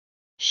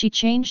 She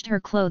changed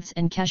her clothes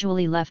and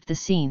casually left the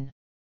scene.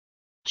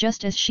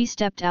 Just as she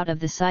stepped out of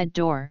the side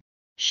door,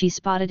 she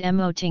spotted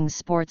Mo Ting's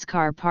sports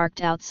car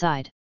parked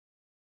outside.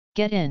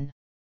 "Get in."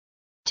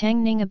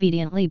 Tang Ning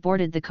obediently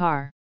boarded the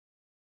car.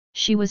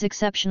 She was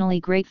exceptionally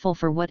grateful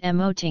for what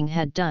Mo Ting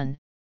had done.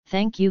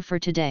 "Thank you for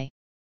today."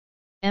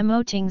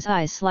 Mo Ting's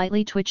eyes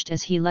slightly twitched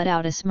as he let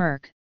out a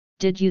smirk.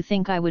 "Did you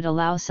think I would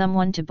allow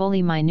someone to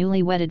bully my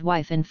newly wedded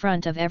wife in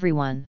front of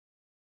everyone?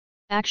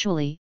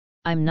 Actually,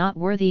 I'm not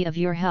worthy of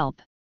your help.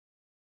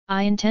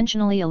 I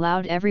intentionally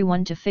allowed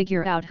everyone to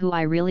figure out who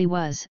I really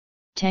was,"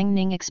 Tang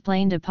Ning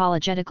explained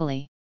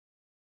apologetically.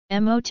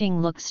 Mo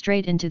Ting looked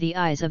straight into the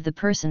eyes of the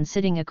person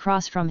sitting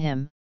across from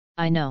him.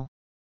 "I know.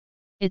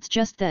 It's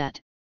just that,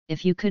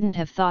 if you couldn't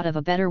have thought of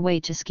a better way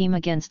to scheme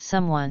against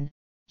someone,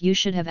 you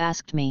should have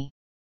asked me.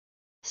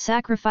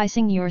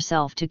 Sacrificing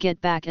yourself to get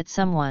back at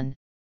someone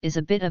is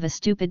a bit of a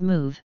stupid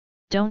move,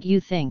 don't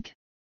you think?"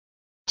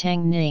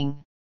 "Tang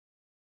Ning.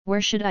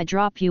 Where should I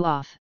drop you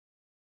off?"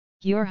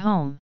 "Your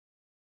home.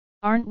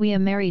 Aren't we a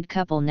married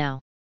couple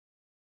now?"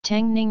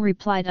 Tang Ning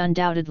replied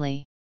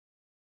undoubtedly.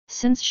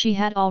 Since she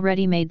had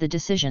already made the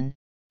decision,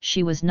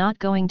 she was not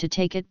going to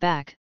take it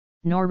back,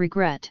 nor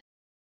regret.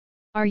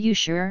 "Are you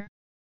sure?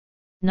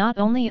 Not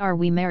only are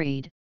we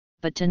married,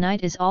 but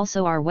tonight is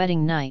also our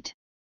wedding night."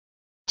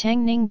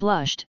 Tang Ning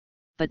blushed,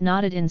 but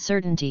nodded in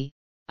certainty.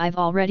 "I've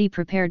already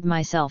prepared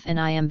myself and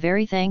I am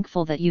very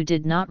thankful that you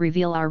did not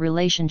reveal our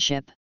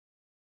relationship.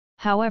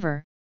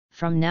 However,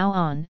 from now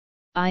on,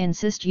 I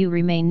insist you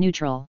remain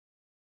neutral.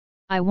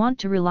 I want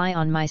to rely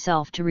on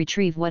myself to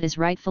retrieve what is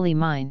rightfully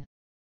mine."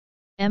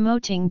 Mo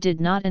Ting did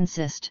not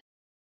insist.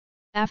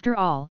 After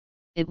all,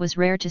 it was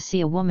rare to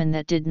see a woman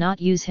that did not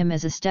use him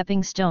as a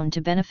stepping stone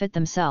to benefit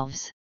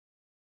themselves.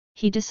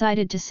 He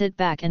decided to sit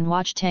back and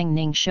watch Tang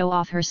Ning show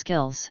off her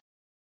skills.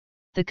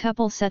 The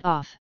couple set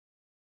off.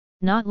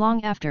 Not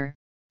long after,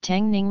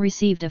 Tang Ning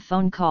received a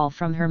phone call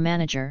from her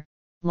manager.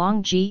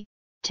 "Long Ji,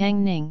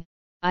 Tang Ning,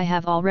 I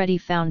have already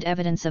found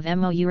evidence of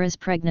Mo Yura's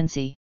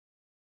pregnancy.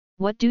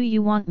 What do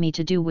you want me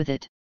to do with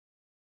it?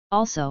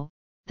 Also,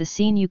 the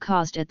scene you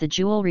caused at the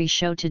jewelry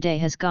show today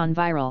has gone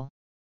viral.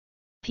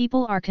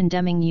 People are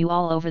condemning you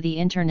all over the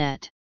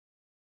internet.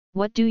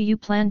 What do you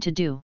plan to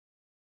do?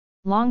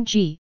 Long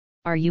Ji,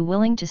 are you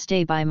willing to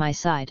stay by my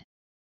side?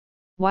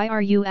 Why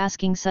are you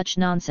asking such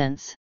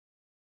nonsense?"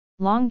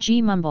 Long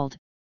Ji mumbled,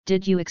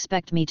 "Did you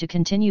expect me to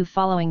continue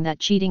following that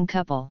cheating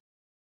couple?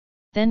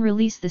 Then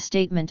release the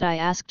statement I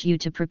asked you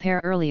to prepare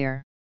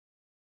earlier.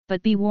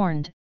 But be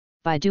warned,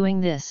 by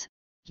doing this,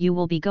 you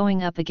will be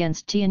going up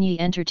against Tianyi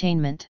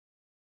Entertainment."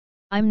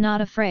 "I'm not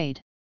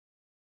afraid!"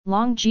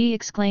 Long Ji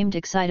exclaimed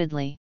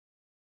excitedly.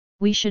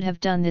 "We should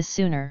have done this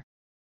sooner.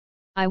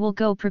 I will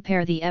go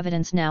prepare the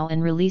evidence now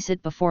and release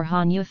it before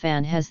Han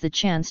Yufan has the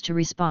chance to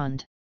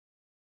respond."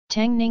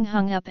 Tang Ning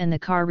hung up and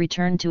the car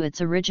returned to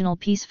its original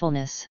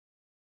peacefulness.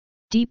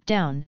 Deep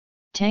down,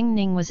 Tang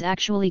Ning was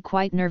actually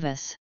quite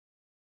nervous.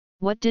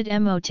 What did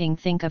Mo Ting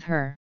think of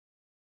her?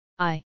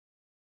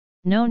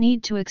 No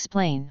need to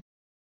explain.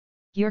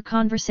 Your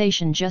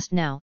conversation just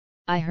now,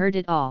 I heard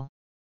it all.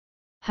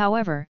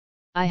 However,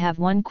 I have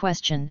one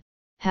question,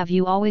 have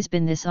you always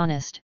been this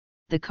honest?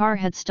 The car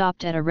had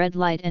stopped at a red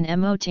light and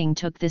Mo Ting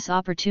took this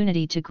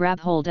opportunity to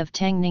grab hold of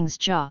Tang Ning's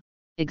jaw,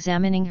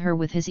 examining her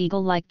with his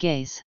eagle-like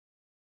gaze.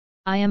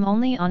 I am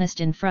only honest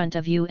in front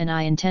of you and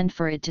I intend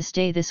for it to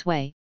stay this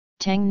way,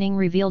 Tang Ning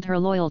revealed her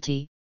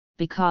loyalty,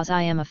 because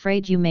I am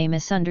afraid you may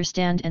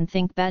misunderstand and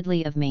think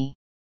badly of me.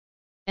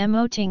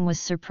 Mo Ting was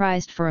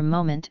surprised for a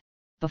moment,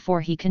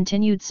 before he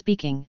continued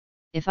speaking,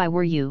 if I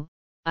were you,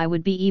 I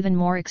would be even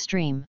more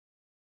extreme.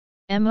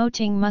 Mo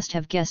Ting must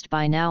have guessed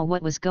by now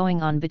what was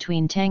going on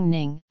between Tang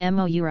Ning,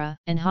 Mo Yura,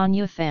 and Han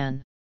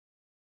Yufan.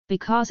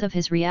 Because of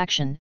his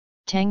reaction,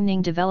 Tang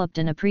Ning developed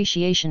an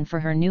appreciation for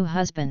her new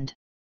husband.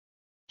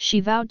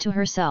 She vowed to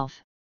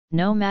herself,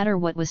 no matter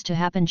what was to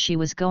happen she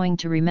was going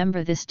to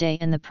remember this day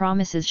and the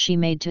promises she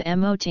made to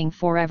Mo Ting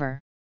forever.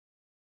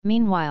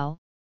 Meanwhile,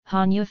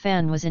 Han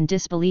Yufan was in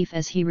disbelief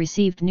as he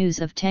received news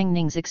of Tang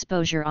Ning's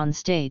exposure on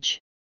stage.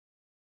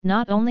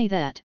 Not only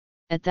that,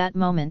 at that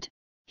moment,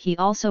 he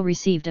also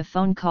received a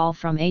phone call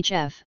from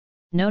HF,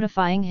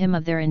 notifying him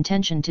of their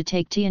intention to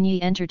take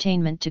Tianyi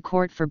Entertainment to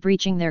court for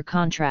breaching their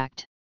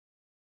contract.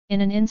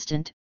 In an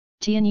instant,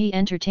 Tianyi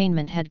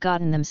Entertainment had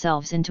gotten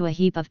themselves into a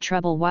heap of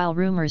trouble while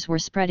rumors were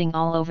spreading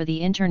all over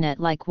the internet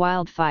like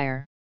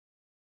wildfire.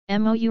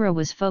 Mo Yura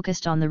was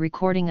focused on the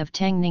recording of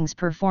Tang Ning's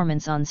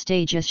performance on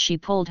stage as she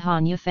pulled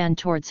Han Yufan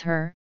towards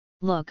her.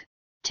 Look,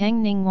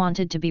 Tang Ning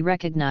wanted to be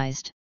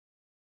recognized.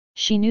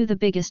 She knew the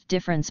biggest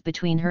difference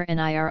between her and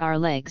I are our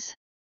legs.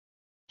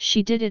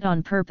 She did it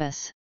on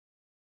purpose.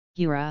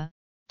 Yura,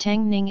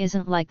 Tang Ning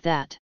isn't like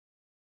that.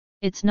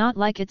 It's not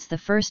like it's the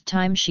first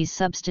time she's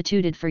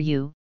substituted for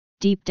you.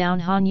 Deep down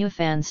Han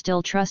Yufan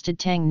still trusted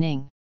Tang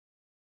Ning.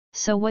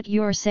 So what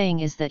you're saying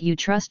is that you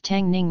trust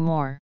Tang Ning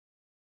more.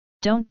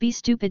 Don't be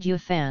stupid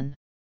Yufan.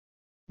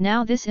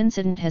 Now this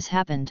incident has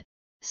happened,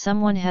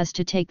 someone has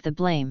to take the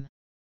blame.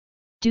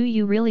 Do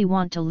you really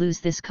want to lose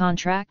this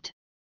contract?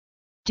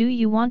 Do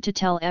you want to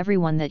tell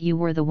everyone that you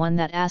were the one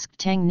that asked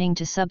Tang Ning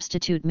to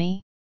substitute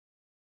me?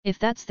 If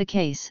that's the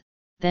case,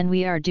 then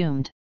we are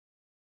doomed.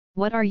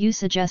 What are you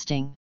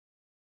suggesting?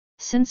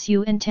 Since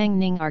you and Tang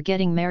Ning are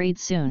getting married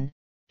soon,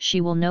 she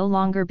will no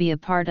longer be a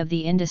part of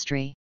the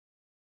industry.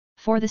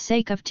 For the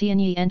sake of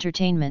Tianyi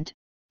Entertainment,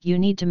 you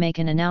need to make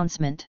an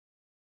announcement.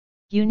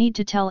 You need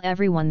to tell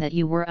everyone that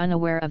you were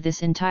unaware of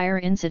this entire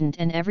incident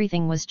and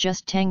everything was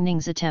just Tang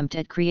Ning's attempt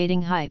at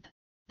creating hype,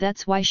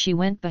 that's why she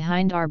went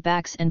behind our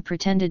backs and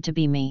pretended to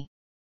be me.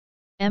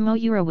 Mo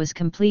Yura was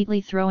completely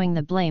throwing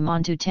the blame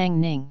onto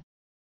Tang Ning.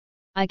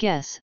 I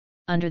guess,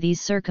 under these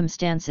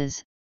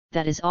circumstances,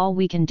 that is all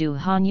we can do.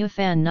 Han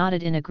Yufan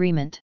nodded in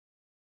agreement.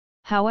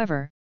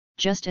 However,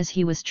 just as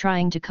he was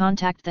trying to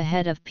contact the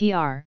head of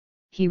PR,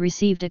 he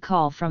received a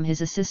call from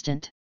his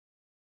assistant.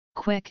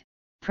 Quick,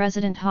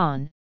 President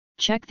Han,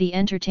 check the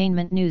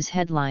entertainment news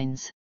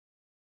headlines.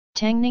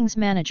 Tang Ning's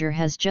manager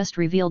has just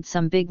revealed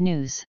some big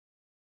news.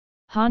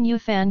 Han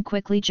Yufan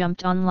quickly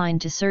jumped online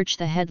to search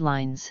the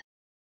headlines.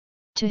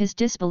 To his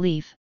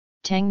disbelief,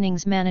 Tang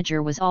Ning's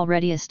manager was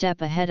already a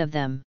step ahead of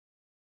them.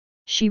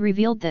 She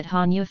revealed that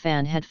Han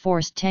Yufan had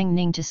forced Tang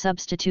Ning to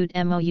substitute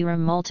Mo Yura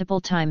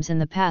multiple times in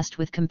the past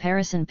with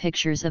comparison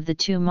pictures of the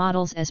two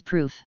models as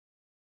proof.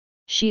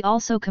 She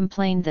also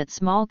complained that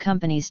small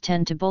companies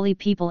tend to bully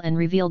people and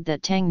revealed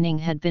that Tang Ning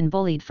had been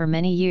bullied for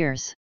many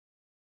years.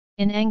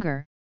 In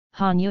anger,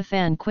 Han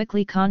Yufan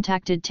quickly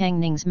contacted Tang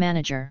Ning's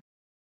manager.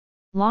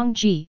 Long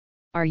Ji,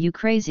 are you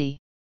crazy?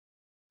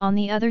 On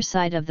the other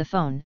side of the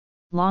phone,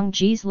 Long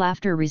Ji's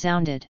laughter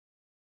resounded.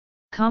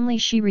 Calmly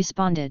she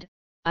responded,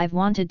 I've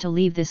wanted to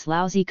leave this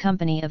lousy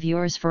company of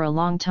yours for a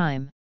long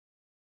time.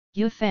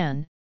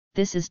 Yufan,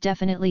 this is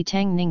definitely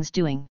Tang Ning's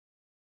doing.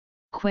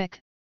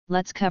 Quick,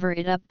 let's cover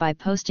it up by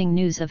posting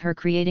news of her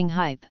creating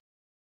hype.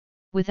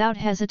 Without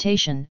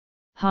hesitation,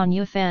 Han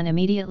Yufan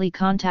immediately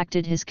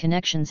contacted his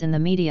connections in the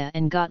media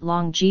and got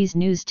Long Ji's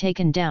news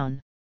taken down.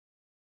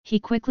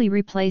 He quickly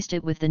replaced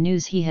it with the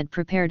news he had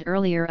prepared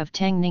earlier of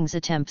Tang Ning's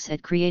attempts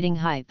at creating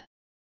hype.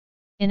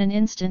 In an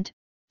instant,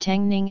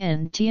 Tang Ning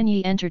and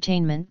Tianyi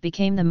Entertainment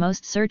became the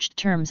most searched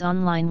terms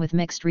online with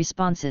mixed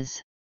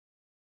responses.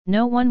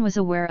 No one was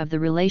aware of the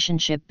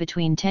relationship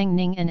between Tang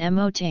Ning and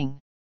Mo Ting.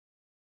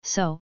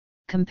 So,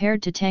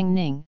 compared to Tang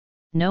Ning,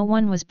 no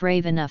one was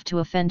brave enough to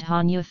offend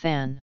Han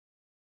Yufan.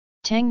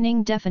 Tang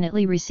Ning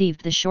definitely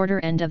received the shorter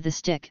end of the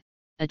stick,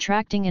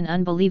 attracting an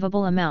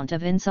unbelievable amount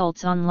of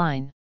insults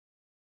online.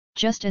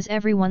 Just as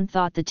everyone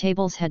thought the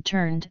tables had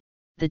turned,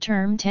 the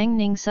term Tang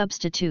Ning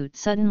substitute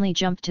suddenly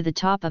jumped to the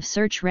top of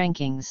search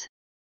rankings.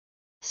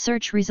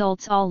 Search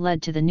results all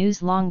led to the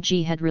news Long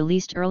Ji had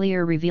released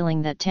earlier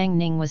revealing that Tang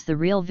Ning was the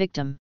real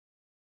victim.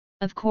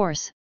 Of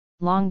course,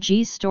 Long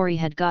Ji's story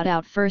had got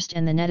out first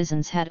and the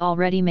netizens had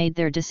already made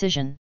their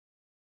decision.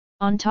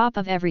 On top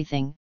of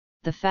everything,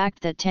 the fact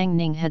that Tang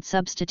Ning had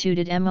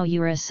substituted Mo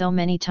Yura so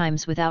many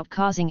times without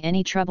causing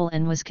any trouble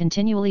and was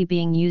continually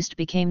being used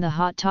became the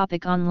hot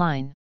topic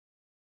online.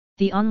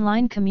 The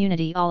online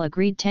community all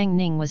agreed Tang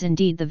Ning was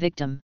indeed the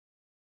victim.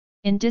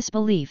 In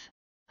disbelief,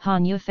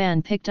 Han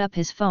Yufan picked up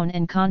his phone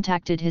and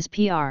contacted his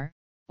PR,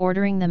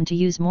 ordering them to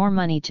use more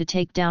money to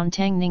take down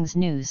Tang Ning's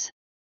news.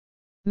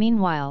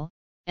 Meanwhile,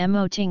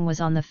 Mo Ting was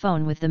on the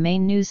phone with the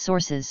main news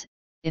sources.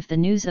 If the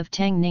news of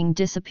Tang Ning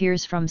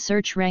disappears from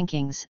search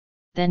rankings,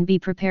 then be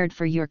prepared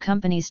for your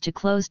companies to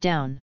close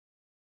down.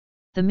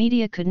 The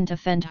media couldn't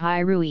offend Hai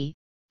Rui,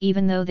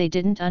 even though they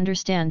didn't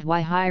understand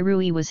why Hai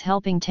Rui was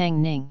helping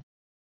Tang Ning.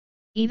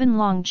 Even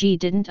Long Ji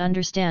didn't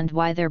understand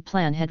why their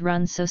plan had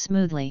run so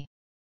smoothly.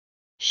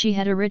 She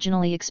had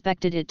originally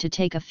expected it to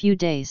take a few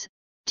days.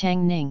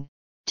 Tang Ning,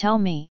 tell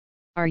me,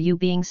 are you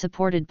being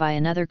supported by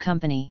another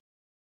company?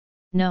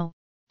 No,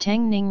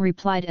 Tang Ning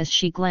replied as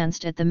she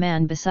glanced at the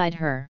man beside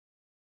her.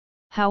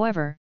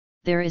 However,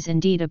 there is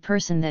indeed a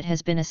person that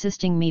has been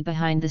assisting me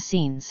behind the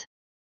scenes.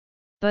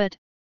 But,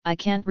 I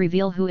can't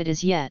reveal who it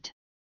is yet.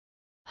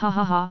 Ha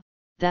ha ha,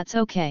 that's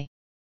okay.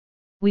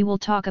 We will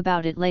talk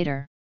about it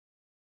later.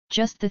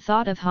 Just the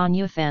thought of Han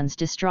Yufan's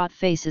distraught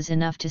face is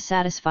enough to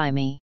satisfy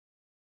me.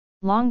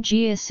 Long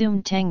Ji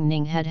assumed Tang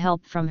Ning had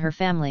help from her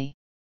family.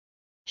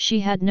 She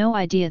had no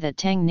idea that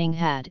Tang Ning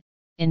had,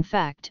 in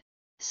fact,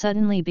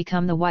 suddenly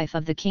become the wife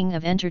of the king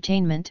of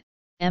entertainment,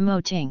 Mo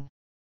Ting.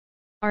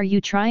 Are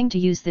you trying to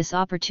use this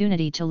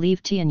opportunity to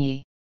leave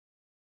Tianyi?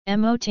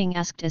 Mo Ting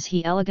asked as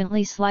he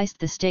elegantly sliced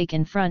the steak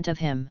in front of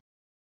him.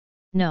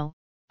 No,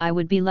 I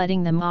would be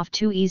letting them off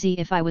too easy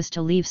if I was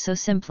to leave so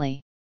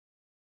simply.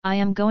 I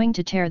am going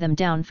to tear them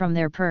down from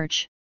their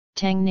perch,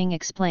 Tang Ning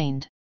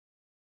explained.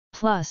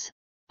 Plus,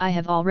 I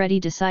have already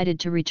decided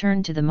to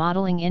return to the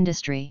modeling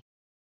industry.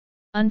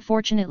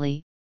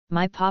 Unfortunately,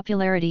 my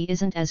popularity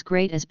isn't as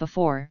great as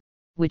before,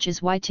 which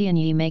is why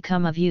Tianyi may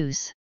come of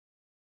use.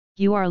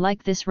 You are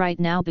like this right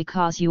now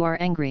because you are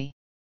angry.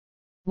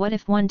 What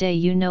if one day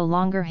you no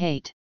longer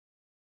hate?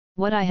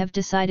 What I have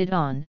decided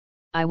on,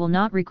 I will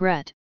not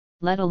regret,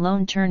 let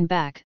alone turn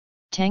back,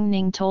 Tang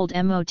Ning told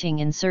Mo Ting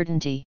in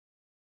certainty.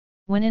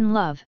 When in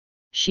love,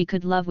 she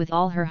could love with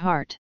all her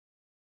heart.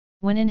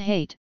 When in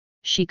hate,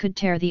 she could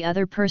tear the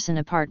other person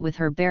apart with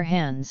her bare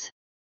hands.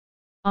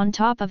 On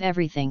top of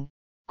everything,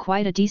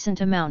 quite a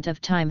decent amount of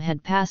time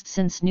had passed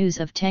since news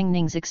of Tang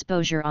Ning's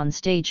exposure on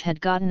stage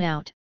had gotten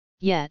out,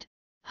 yet,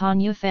 Han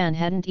Yufan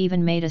hadn't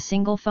even made a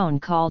single phone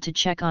call to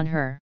check on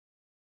her.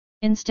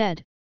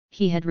 Instead,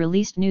 he had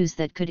released news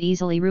that could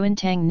easily ruin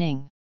Tang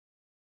Ning.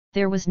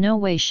 There was no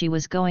way she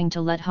was going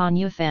to let Han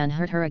Yufan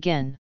hurt her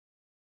again.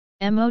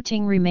 Mo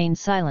Ting remained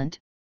silent,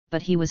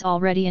 but he was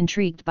already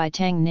intrigued by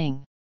Tang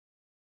Ning.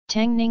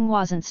 Tang Ning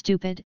wasn't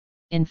stupid,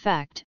 in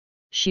fact,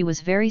 she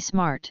was very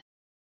smart.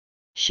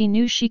 She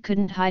knew she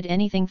couldn't hide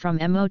anything from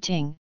Mo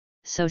Ting,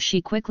 so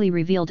she quickly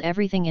revealed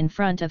everything in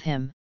front of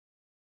him.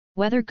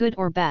 Whether good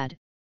or bad,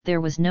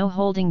 there was no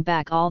holding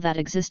back. All that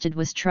existed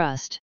was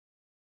trust.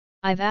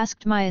 I've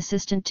asked my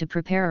assistant to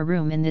prepare a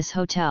room in this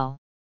hotel.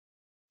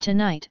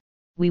 Tonight,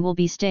 we will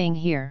be staying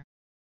here.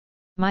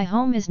 My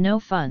home is no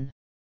fun.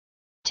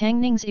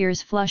 Tang Ning's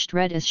ears flushed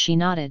red as she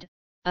nodded,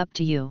 up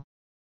to you.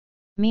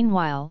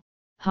 Meanwhile,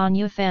 Han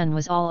Yufan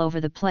was all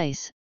over the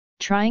place,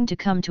 trying to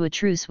come to a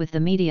truce with the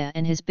media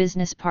and his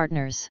business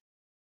partners.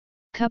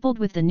 Coupled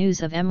with the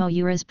news of Mo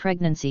Yura's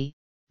pregnancy,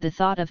 the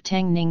thought of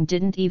Tang Ning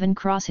didn't even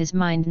cross his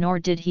mind, nor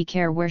did he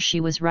care where she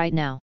was right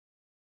now.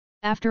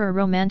 After a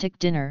romantic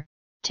dinner,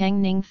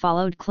 Tang Ning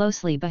followed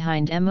closely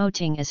behind Mo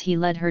Ting as he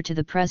led her to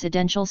the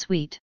presidential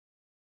suite.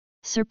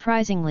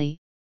 Surprisingly,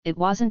 it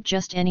wasn't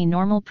just any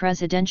normal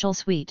presidential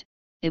suite,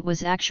 it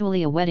was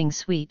actually a wedding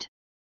suite.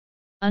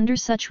 Under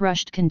such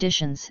rushed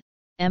conditions,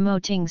 Mo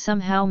Ting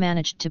somehow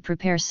managed to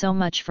prepare so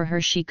much for her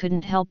she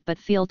couldn't help but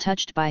feel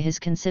touched by his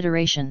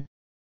consideration.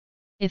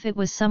 If it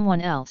was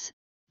someone else,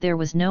 there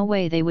was no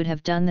way they would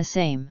have done the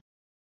same.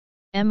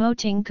 Mo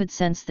Ting could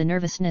sense the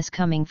nervousness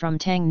coming from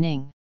Tang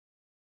Ning.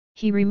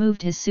 He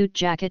removed his suit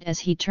jacket as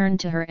he turned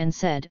to her and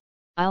said,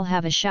 I'll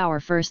have a shower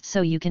first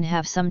so you can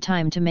have some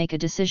time to make a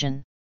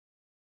decision.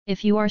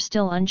 If you are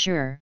still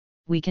unsure,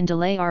 we can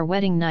delay our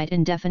wedding night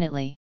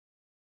indefinitely.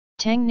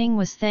 Tang Ning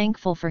was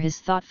thankful for his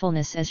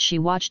thoughtfulness as she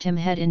watched him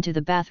head into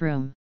the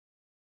bathroom.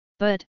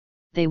 But,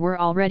 they were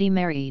already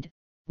married,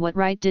 what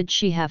right did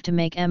she have to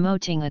make Mo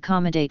Ting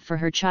accommodate for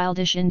her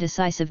childish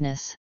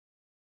indecisiveness?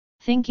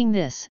 Thinking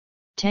this,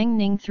 Tang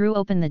Ning threw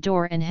open the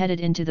door and headed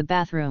into the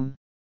bathroom.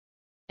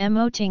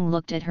 Mo Ting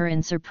looked at her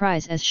in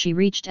surprise as she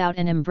reached out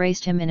and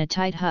embraced him in a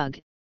tight hug.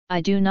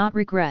 I do not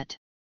regret.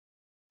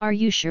 Are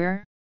you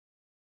sure?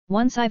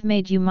 Once I've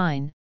made you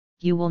mine,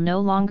 you will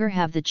no longer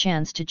have the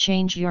chance to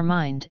change your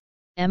mind.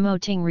 Mo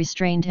Ting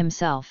restrained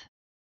himself.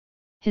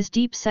 His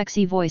deep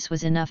sexy voice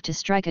was enough to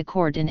strike a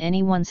chord in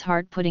anyone's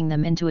heart, putting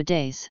them into a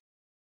daze.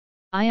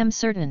 I am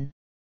certain.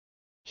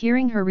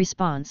 Hearing her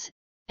response,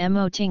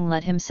 Mo Ting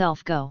let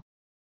himself go.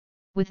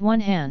 With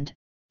one hand,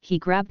 he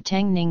grabbed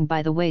Tang Ning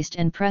by the waist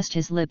and pressed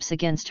his lips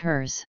against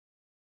hers.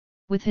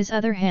 With his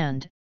other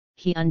hand,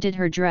 he undid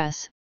her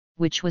dress,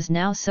 which was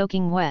now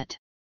soaking wet.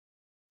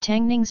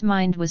 Tang Ning's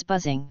mind was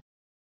buzzing.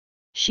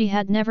 She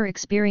had never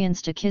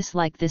experienced a kiss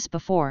like this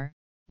before,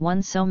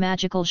 one so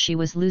magical she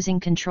was losing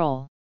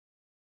control.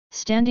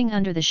 Standing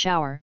under the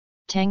shower,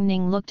 Tang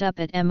Ning looked up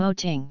at Mo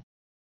Ting.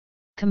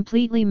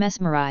 Completely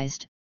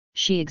mesmerized,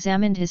 she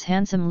examined his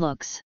handsome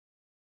looks.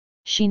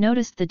 She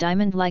noticed the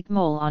diamond-like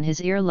mole on his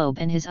earlobe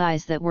and his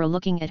eyes that were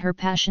looking at her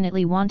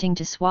passionately, wanting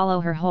to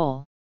swallow her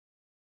whole.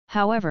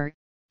 However,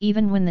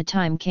 even when the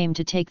time came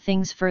to take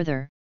things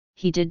further,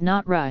 he did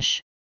not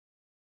rush.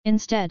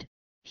 Instead,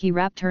 he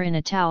wrapped her in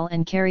a towel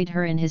and carried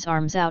her in his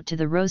arms out to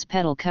the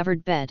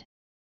rose-petal-covered bed.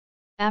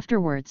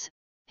 Afterwards,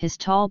 his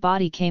tall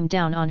body came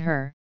down on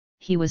her.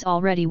 He was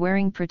already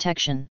wearing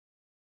protection.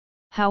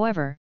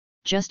 However,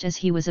 just as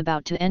he was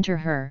about to enter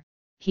her,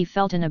 he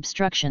felt an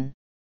obstruction.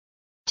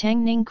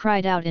 Tang Ning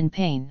cried out in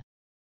pain.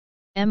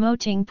 Mo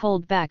Ting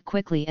pulled back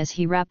quickly as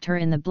he wrapped her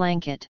in the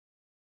blanket.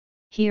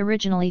 He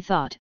originally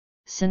thought,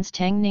 since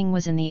Tang Ning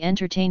was in the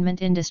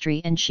entertainment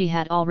industry and she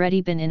had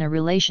already been in a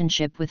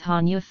relationship with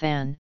Han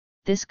Yufan,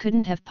 this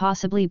couldn't have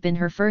possibly been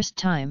her first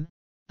time,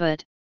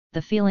 but,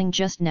 the feeling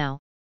just now,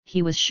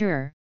 he was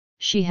sure,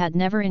 she had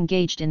never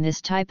engaged in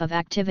this type of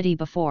activity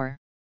before.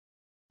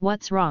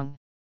 What's wrong?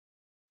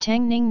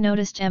 Tang Ning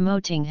noticed Mo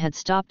Ting had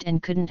stopped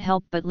and couldn't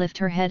help but lift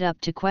her head up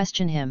to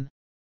question him.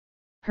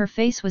 Her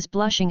face was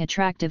blushing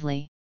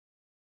attractively.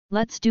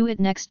 Let's do it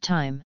next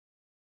time.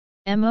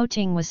 Mo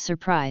Ting was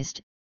surprised,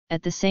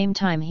 at the same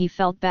time he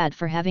felt bad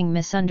for having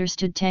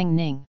misunderstood Tang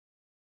Ning.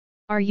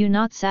 Are you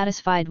not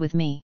satisfied with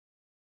me?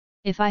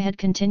 If I had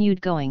continued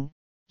going,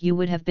 you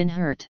would have been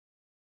hurt.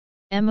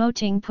 Mo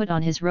Ting put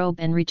on his robe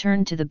and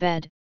returned to the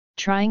bed,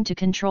 trying to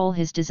control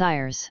his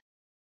desires.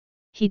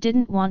 He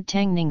didn't want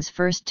Tang Ning's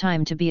first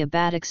time to be a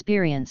bad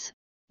experience.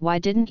 Why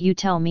didn't you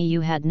tell me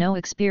you had no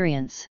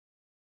experience?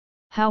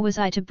 How was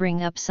I to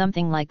bring up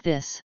something like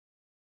this?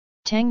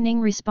 Tang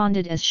Ning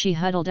responded as she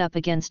huddled up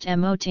against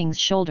Mo Ting's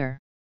shoulder.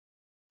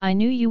 I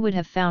knew you would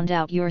have found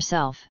out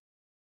yourself.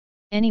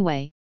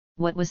 Anyway,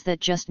 what was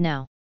that just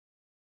now?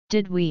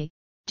 Did we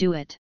do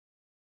it?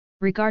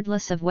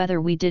 Regardless of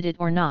whether we did it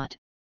or not,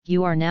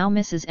 you are now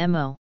Mrs.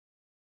 Mo.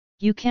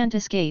 You can't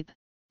escape.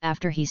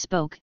 After he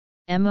spoke,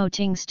 Mo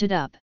Ting stood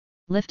up,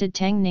 lifted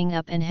Tang Ning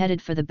up and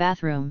headed for the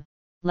bathroom.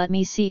 Let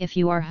me see if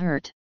you are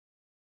hurt.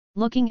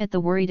 Looking at the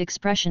worried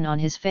expression on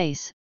his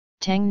face,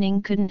 Tang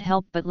Ning couldn't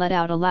help but let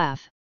out a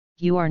laugh.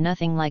 You are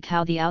nothing like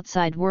how the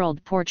outside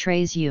world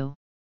portrays you.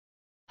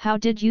 How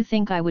did you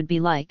think I would be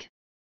like?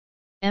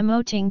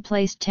 Mo Ting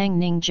placed Tang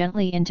Ning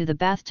gently into the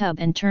bathtub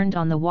and turned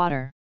on the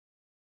water.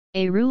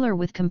 A ruler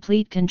with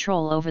complete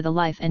control over the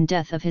life and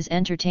death of his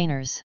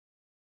entertainers.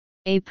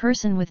 A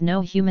person with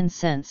no human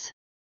sense.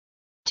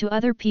 To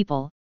other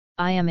people,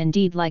 I am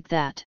indeed like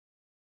that.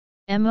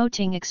 Mo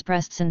Ting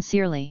expressed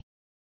sincerely.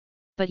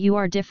 But you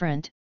are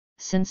different,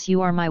 since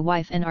you are my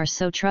wife and are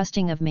so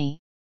trusting of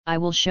me, I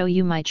will show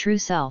you my true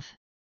self.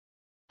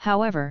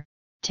 However,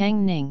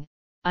 Tang Ning,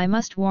 I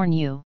must warn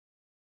you.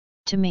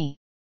 To me,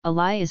 a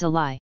lie is a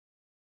lie.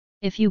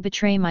 If you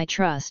betray my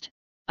trust,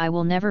 I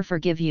will never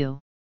forgive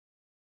you.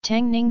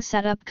 Tang Ning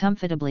sat up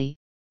comfortably,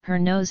 her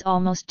nose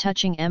almost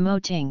touching Mo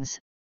Ting's.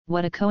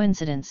 What a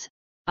coincidence,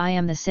 I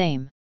am the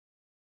same.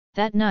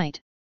 That night,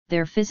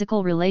 their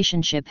physical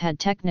relationship had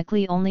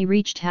technically only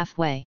reached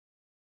halfway.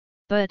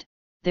 But,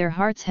 their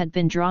hearts had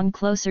been drawn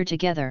closer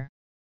together.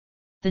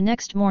 The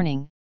next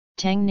morning,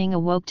 Tang Ning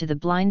awoke to the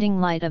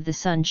blinding light of the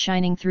sun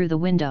shining through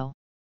the window.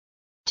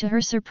 To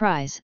her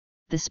surprise,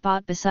 the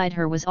spot beside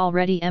her was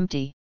already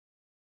empty.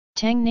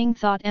 Tang Ning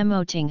thought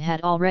Mo Ting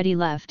had already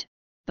left,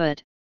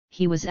 but,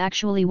 he was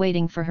actually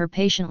waiting for her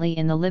patiently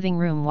in the living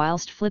room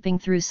whilst flipping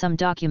through some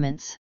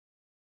documents.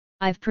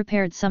 I've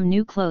prepared some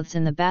new clothes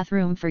in the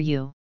bathroom for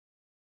you.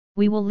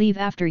 We will leave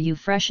after you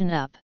freshen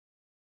up.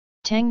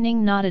 Tang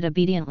Ning nodded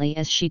obediently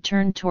as she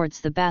turned towards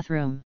the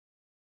bathroom.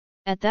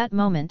 At that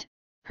moment,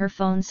 her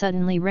phone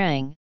suddenly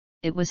rang.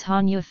 It was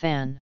Han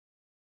Yufan.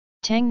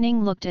 Tang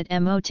Ning looked at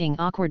Mo Ting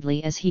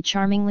awkwardly as he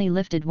charmingly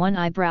lifted one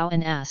eyebrow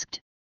and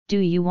asked, Do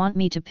you want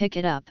me to pick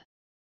it up?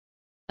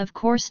 Of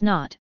course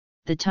not,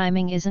 the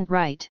timing isn't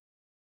right.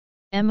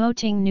 Mo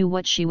Ting knew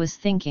what she was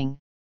thinking,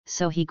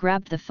 so he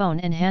grabbed the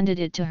phone and handed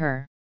it to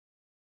her.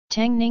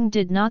 Tang Ning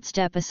did not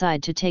step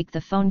aside to take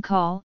the phone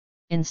call.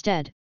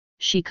 Instead,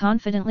 she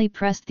confidently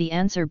pressed the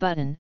answer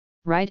button,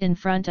 right in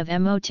front of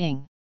Mo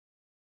Ting.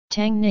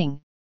 Tang Ning,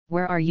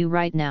 where are you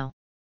right now?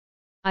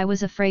 I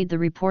was afraid the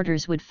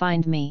reporters would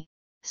find me,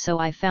 so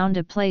I found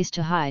a place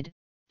to hide,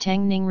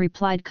 Tang Ning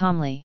replied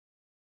calmly.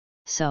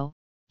 So,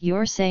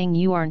 you're saying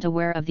you aren't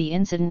aware of the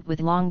incident with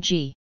Long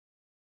Ji?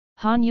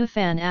 Han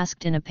Yufan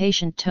asked in a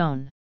patient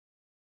tone.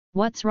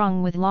 What's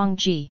wrong with Long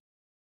Ji?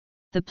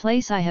 The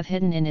place I have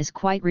hidden in is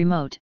quite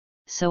remote,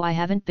 so I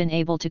haven't been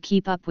able to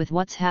keep up with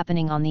what's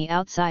happening on the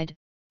outside.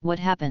 What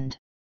happened?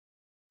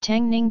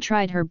 Tang Ning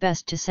tried her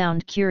best to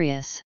sound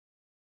curious.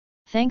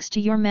 Thanks to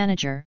your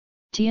manager,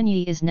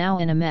 Tianyi is now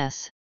in a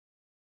mess.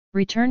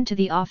 Return to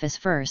the office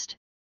first,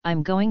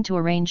 I'm going to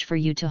arrange for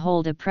you to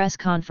hold a press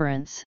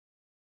conference.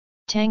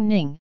 Tang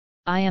Ning,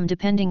 I am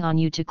depending on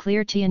you to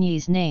clear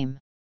Tianyi's name.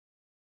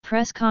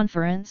 Press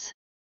conference?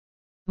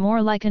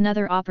 More like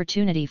another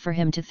opportunity for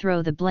him to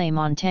throw the blame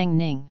on Tang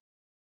Ning.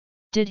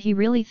 Did he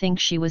really think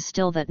she was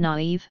still that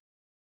naive?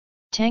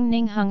 Tang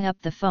Ning hung up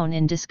the phone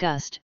in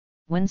disgust,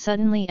 when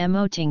suddenly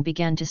Mo Ting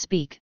began to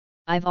speak.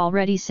 I've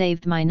already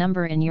saved my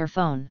number in your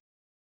phone.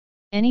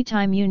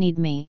 Anytime you need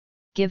me,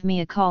 give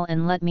me a call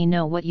and let me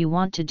know what you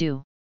want to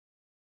do.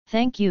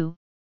 Thank you,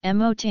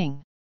 Mo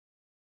Ting.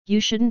 You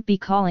shouldn't be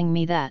calling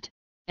me that.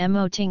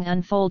 Mo Ting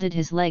unfolded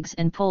his legs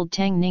and pulled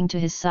Tang Ning to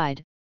his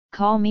side.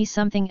 Call me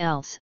something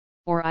else,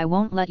 or I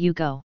won't let you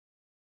go.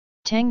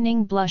 Tang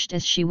Ning blushed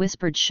as she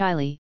whispered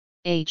shyly,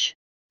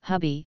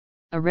 hubby.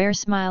 A rare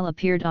smile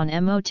appeared on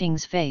Mo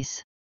Ting's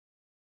face.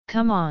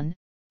 Come on,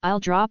 I'll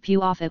drop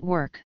you off at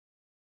work.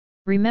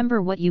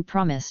 Remember what you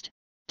promised,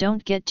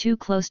 don't get too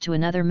close to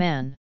another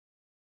man.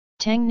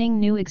 Tang Ning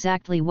knew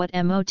exactly what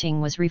Mo Ting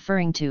was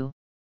referring to.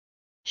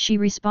 She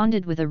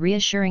responded with a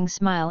reassuring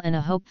smile and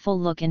a hopeful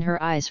look in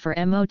her eyes for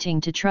Mo Ting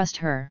to trust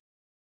her.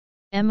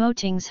 Mo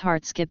Ting's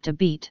heart skipped a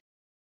beat.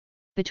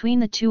 Between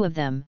the two of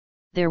them,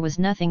 there was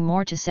nothing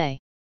more to say.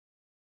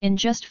 In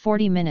just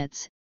 40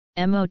 minutes,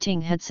 Mo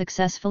Ting had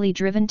successfully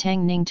driven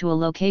Tang Ning to a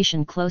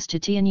location close to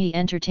Tianyi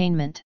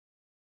Entertainment.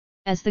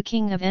 As the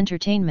king of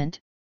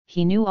entertainment,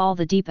 he knew all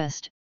the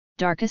deepest,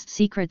 darkest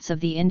secrets of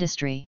the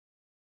industry.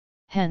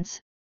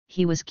 Hence,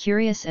 he was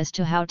curious as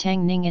to how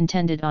Tang Ning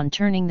intended on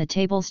turning the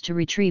tables to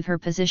retrieve her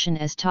position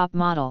as top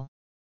model.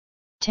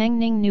 Tang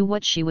Ning knew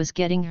what she was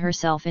getting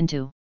herself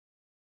into.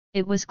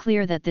 It was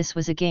clear that this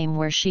was a game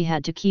where she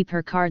had to keep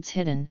her cards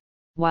hidden,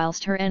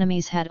 whilst her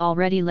enemies had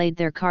already laid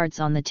their cards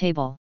on the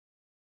table.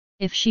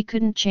 If she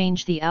couldn't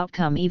change the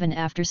outcome even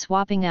after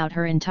swapping out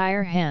her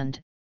entire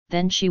hand,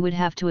 then she would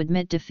have to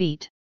admit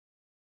defeat.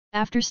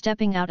 After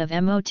stepping out of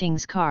Mo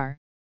Ting's car,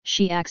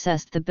 she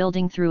accessed the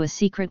building through a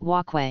secret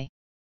walkway.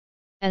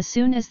 As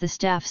soon as the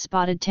staff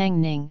spotted Tang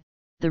Ning,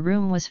 the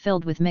room was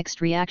filled with mixed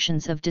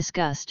reactions of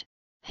disgust,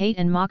 hate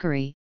and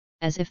mockery,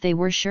 as if they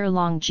were sure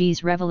Long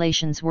Ji's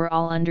revelations were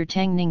all under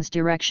Tang Ning's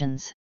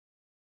directions.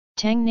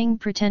 Tang Ning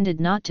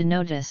pretended not to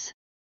notice.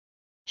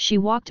 She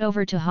walked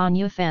over to Han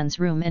Yufan's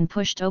room and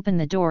pushed open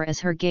the door as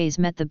her gaze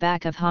met the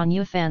back of Han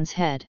Yufan's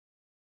head.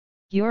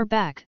 You're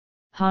back.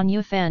 Han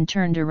Yufan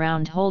turned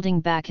around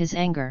holding back his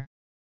anger.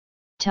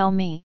 Tell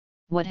me,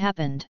 what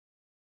happened?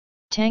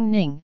 Tang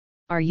Ning,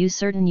 are you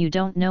certain you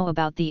don't know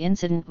about the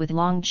incident with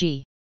Long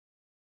Ji?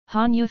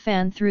 Han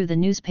Yufan threw the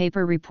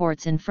newspaper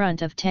reports in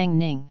front of Tang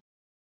Ning.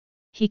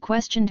 He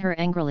questioned her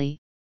angrily,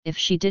 if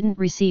she didn't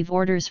receive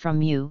orders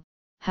from you,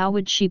 how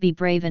would she be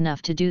brave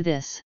enough to do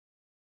this?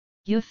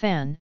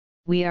 Yufan,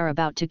 we are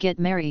about to get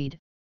married,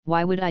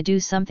 why would I do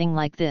something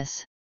like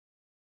this?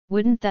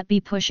 Wouldn't that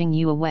be pushing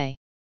you away?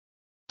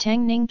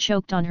 Tang Ning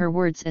choked on her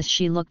words as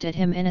she looked at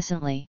him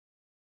innocently.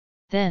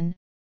 Then,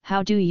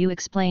 how do you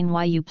explain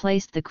why you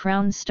placed the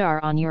crown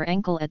star on your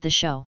ankle at the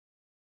show?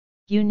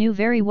 You knew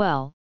very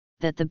well,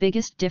 that the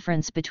biggest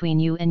difference between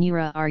you and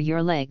Yura are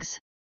your legs.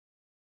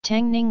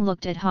 Tang Ning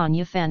looked at Han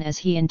Yufan as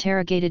he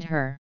interrogated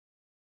her.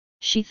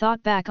 She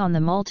thought back on the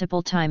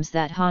multiple times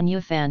that Han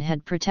Yufan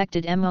had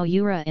protected Mo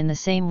Yura in the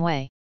same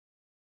way.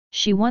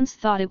 She once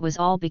thought it was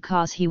all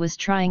because he was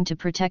trying to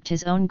protect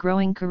his own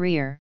growing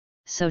career,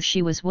 so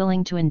she was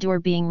willing to endure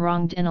being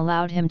wronged and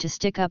allowed him to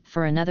stick up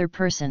for another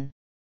person.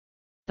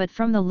 But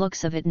from the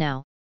looks of it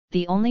now,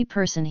 the only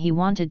person he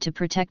wanted to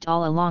protect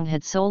all along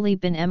had solely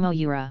been Mo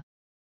Yura.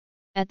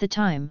 At the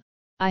time,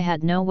 I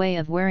had no way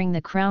of wearing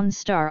the crown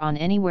star on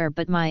anywhere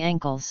but my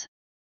ankles.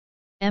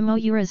 Mo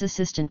Yura's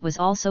assistant was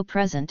also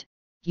present,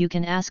 you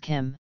can ask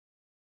him.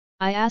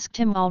 I asked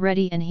him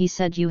already and he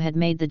said you had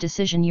made the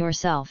decision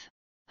yourself,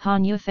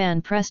 Han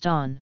Yufan pressed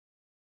on.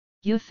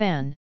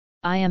 Yufan,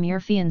 I am your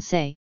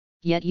fiancé,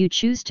 yet you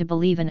choose to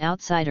believe an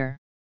outsider.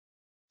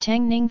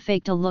 Tang Ning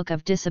faked a look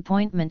of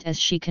disappointment as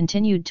she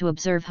continued to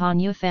observe Han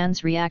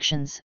Yufan's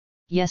reactions.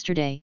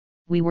 Yesterday,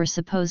 we were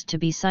supposed to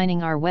be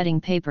signing our wedding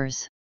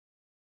papers.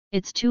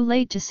 It's too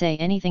late to say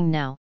anything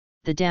now.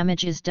 The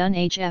damage is done.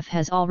 HF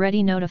has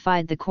already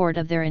notified the court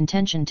of their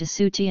intention to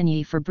sue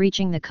Tianyi for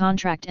breaching the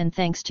contract, and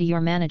thanks to your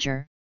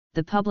manager,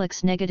 the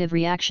public's negative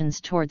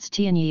reactions towards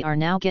Tianyi are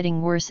now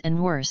getting worse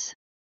and worse.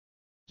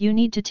 You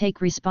need to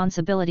take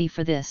responsibility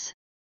for this.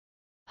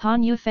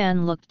 Han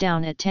Yufan looked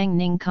down at Tang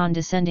Ning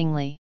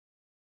condescendingly.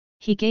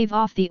 He gave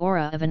off the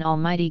aura of an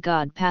almighty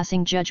god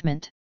passing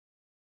judgment.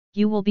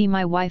 You will be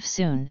my wife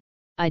soon,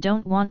 I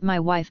don't want my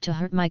wife to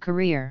hurt my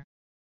career.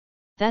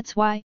 That's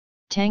why,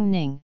 Tang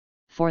Ning,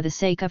 for the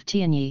sake of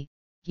Tianyi,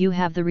 you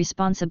have the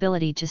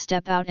responsibility to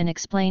step out and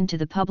explain to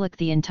the public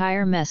the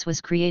entire mess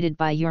was created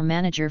by your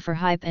manager for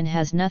hype and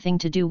has nothing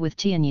to do with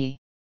Tianyi.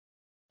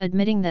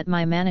 Admitting that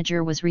my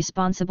manager was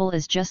responsible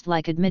is just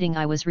like admitting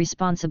I was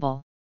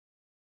responsible.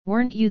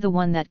 Weren't you the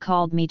one that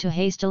called me to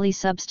hastily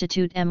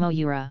substitute Mo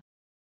Yura?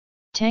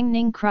 Tang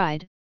Ning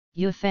cried,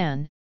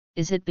 Yufan,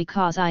 is it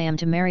because I am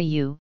to marry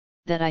you,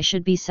 that I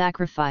should be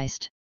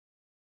sacrificed?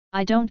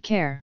 I don't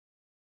care.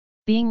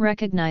 Being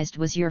recognized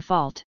was your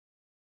fault.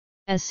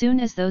 As soon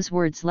as those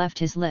words left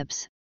his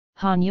lips,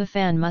 Han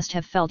Yufan must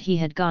have felt he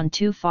had gone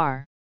too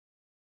far.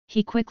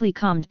 He quickly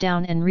calmed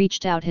down and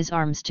reached out his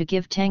arms to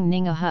give Tang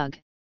Ning a hug,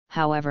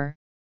 however,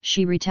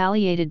 she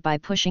retaliated by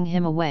pushing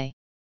him away.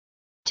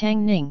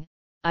 Tang Ning,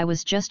 I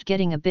was just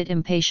getting a bit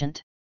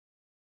impatient.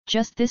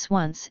 Just this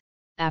once,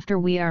 after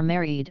we are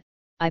married,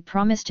 I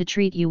promise to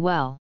treat you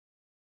well.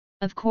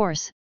 Of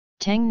course,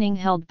 Tang Ning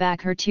held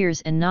back her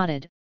tears and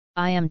nodded,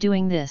 I am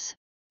doing this,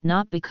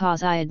 not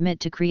because I admit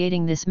to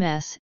creating this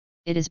mess,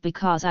 it is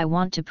because I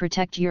want to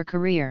protect your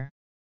career.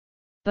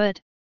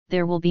 But,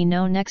 there will be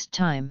no next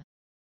time.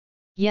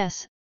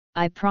 Yes,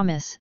 I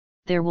promise,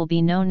 there will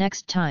be no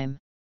next time.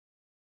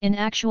 In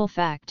actual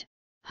fact,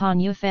 Han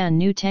Yufan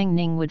knew Tang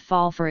Ning would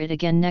fall for it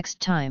again next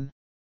time.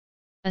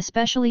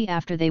 Especially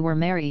after they were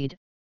married,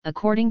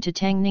 according to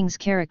Tang Ning's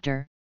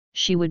character,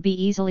 she would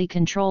be easily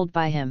controlled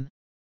by him.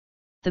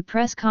 The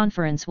press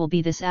conference will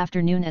be this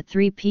afternoon at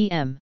 3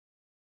 p.m.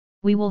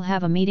 We will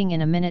have a meeting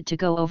in a minute to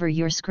go over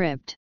your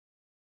script.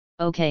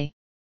 Okay.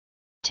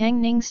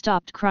 Tang Ning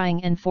stopped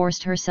crying and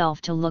forced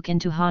herself to look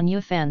into Han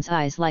Yufan's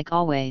eyes like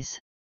always.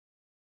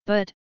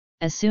 But,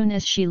 as soon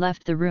as she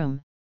left the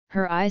room,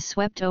 her eyes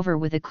swept over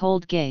with a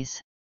cold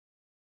gaze.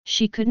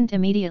 She couldn't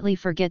immediately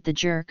forget the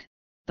jerk,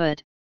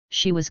 but,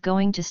 she was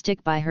going to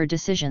stick by her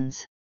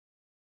decisions.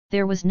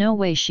 There was no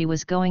way she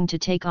was going to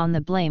take on the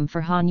blame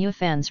for Han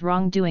Yufan's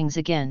wrongdoings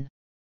again.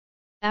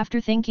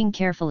 After thinking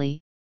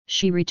carefully,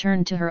 she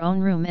returned to her own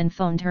room and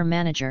phoned her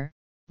manager,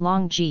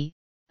 Long Ji.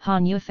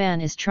 Han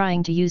Yufan is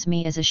trying to use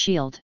me as a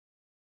shield.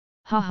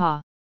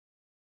 Haha.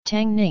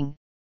 Tang Ning,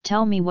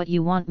 tell me what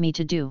you want me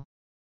to do.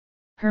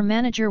 Her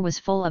manager was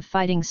full of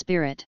fighting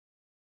spirit.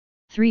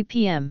 3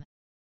 p.m.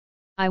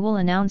 I will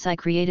announce I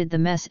created the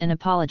mess and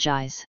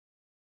apologize.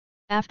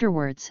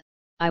 Afterwards,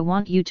 I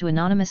want you to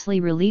anonymously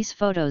release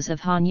photos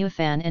of Han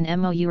Yufan and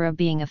Moura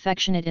being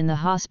affectionate in the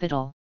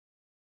hospital.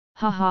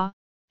 Haha,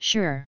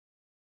 sure.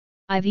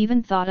 I've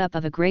even thought up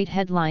of a great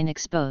headline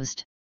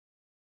exposed.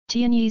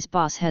 Tianyi's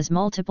boss has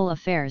multiple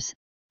affairs,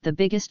 the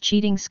biggest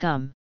cheating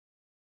scum.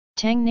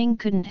 Tang Ning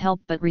couldn't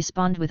help but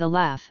respond with a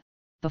laugh,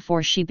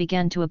 before she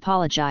began to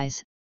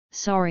apologize,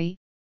 sorry,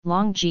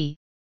 Long Ji,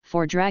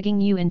 for dragging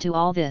you into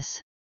all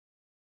this.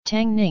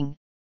 Tang Ning,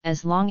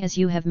 as long as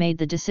you have made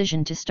the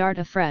decision to start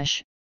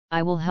afresh,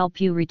 I will help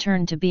you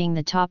return to being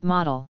the top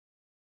model.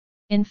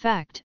 In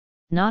fact,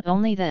 not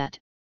only that,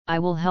 I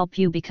will help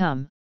you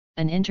become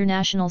an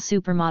international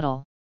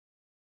supermodel.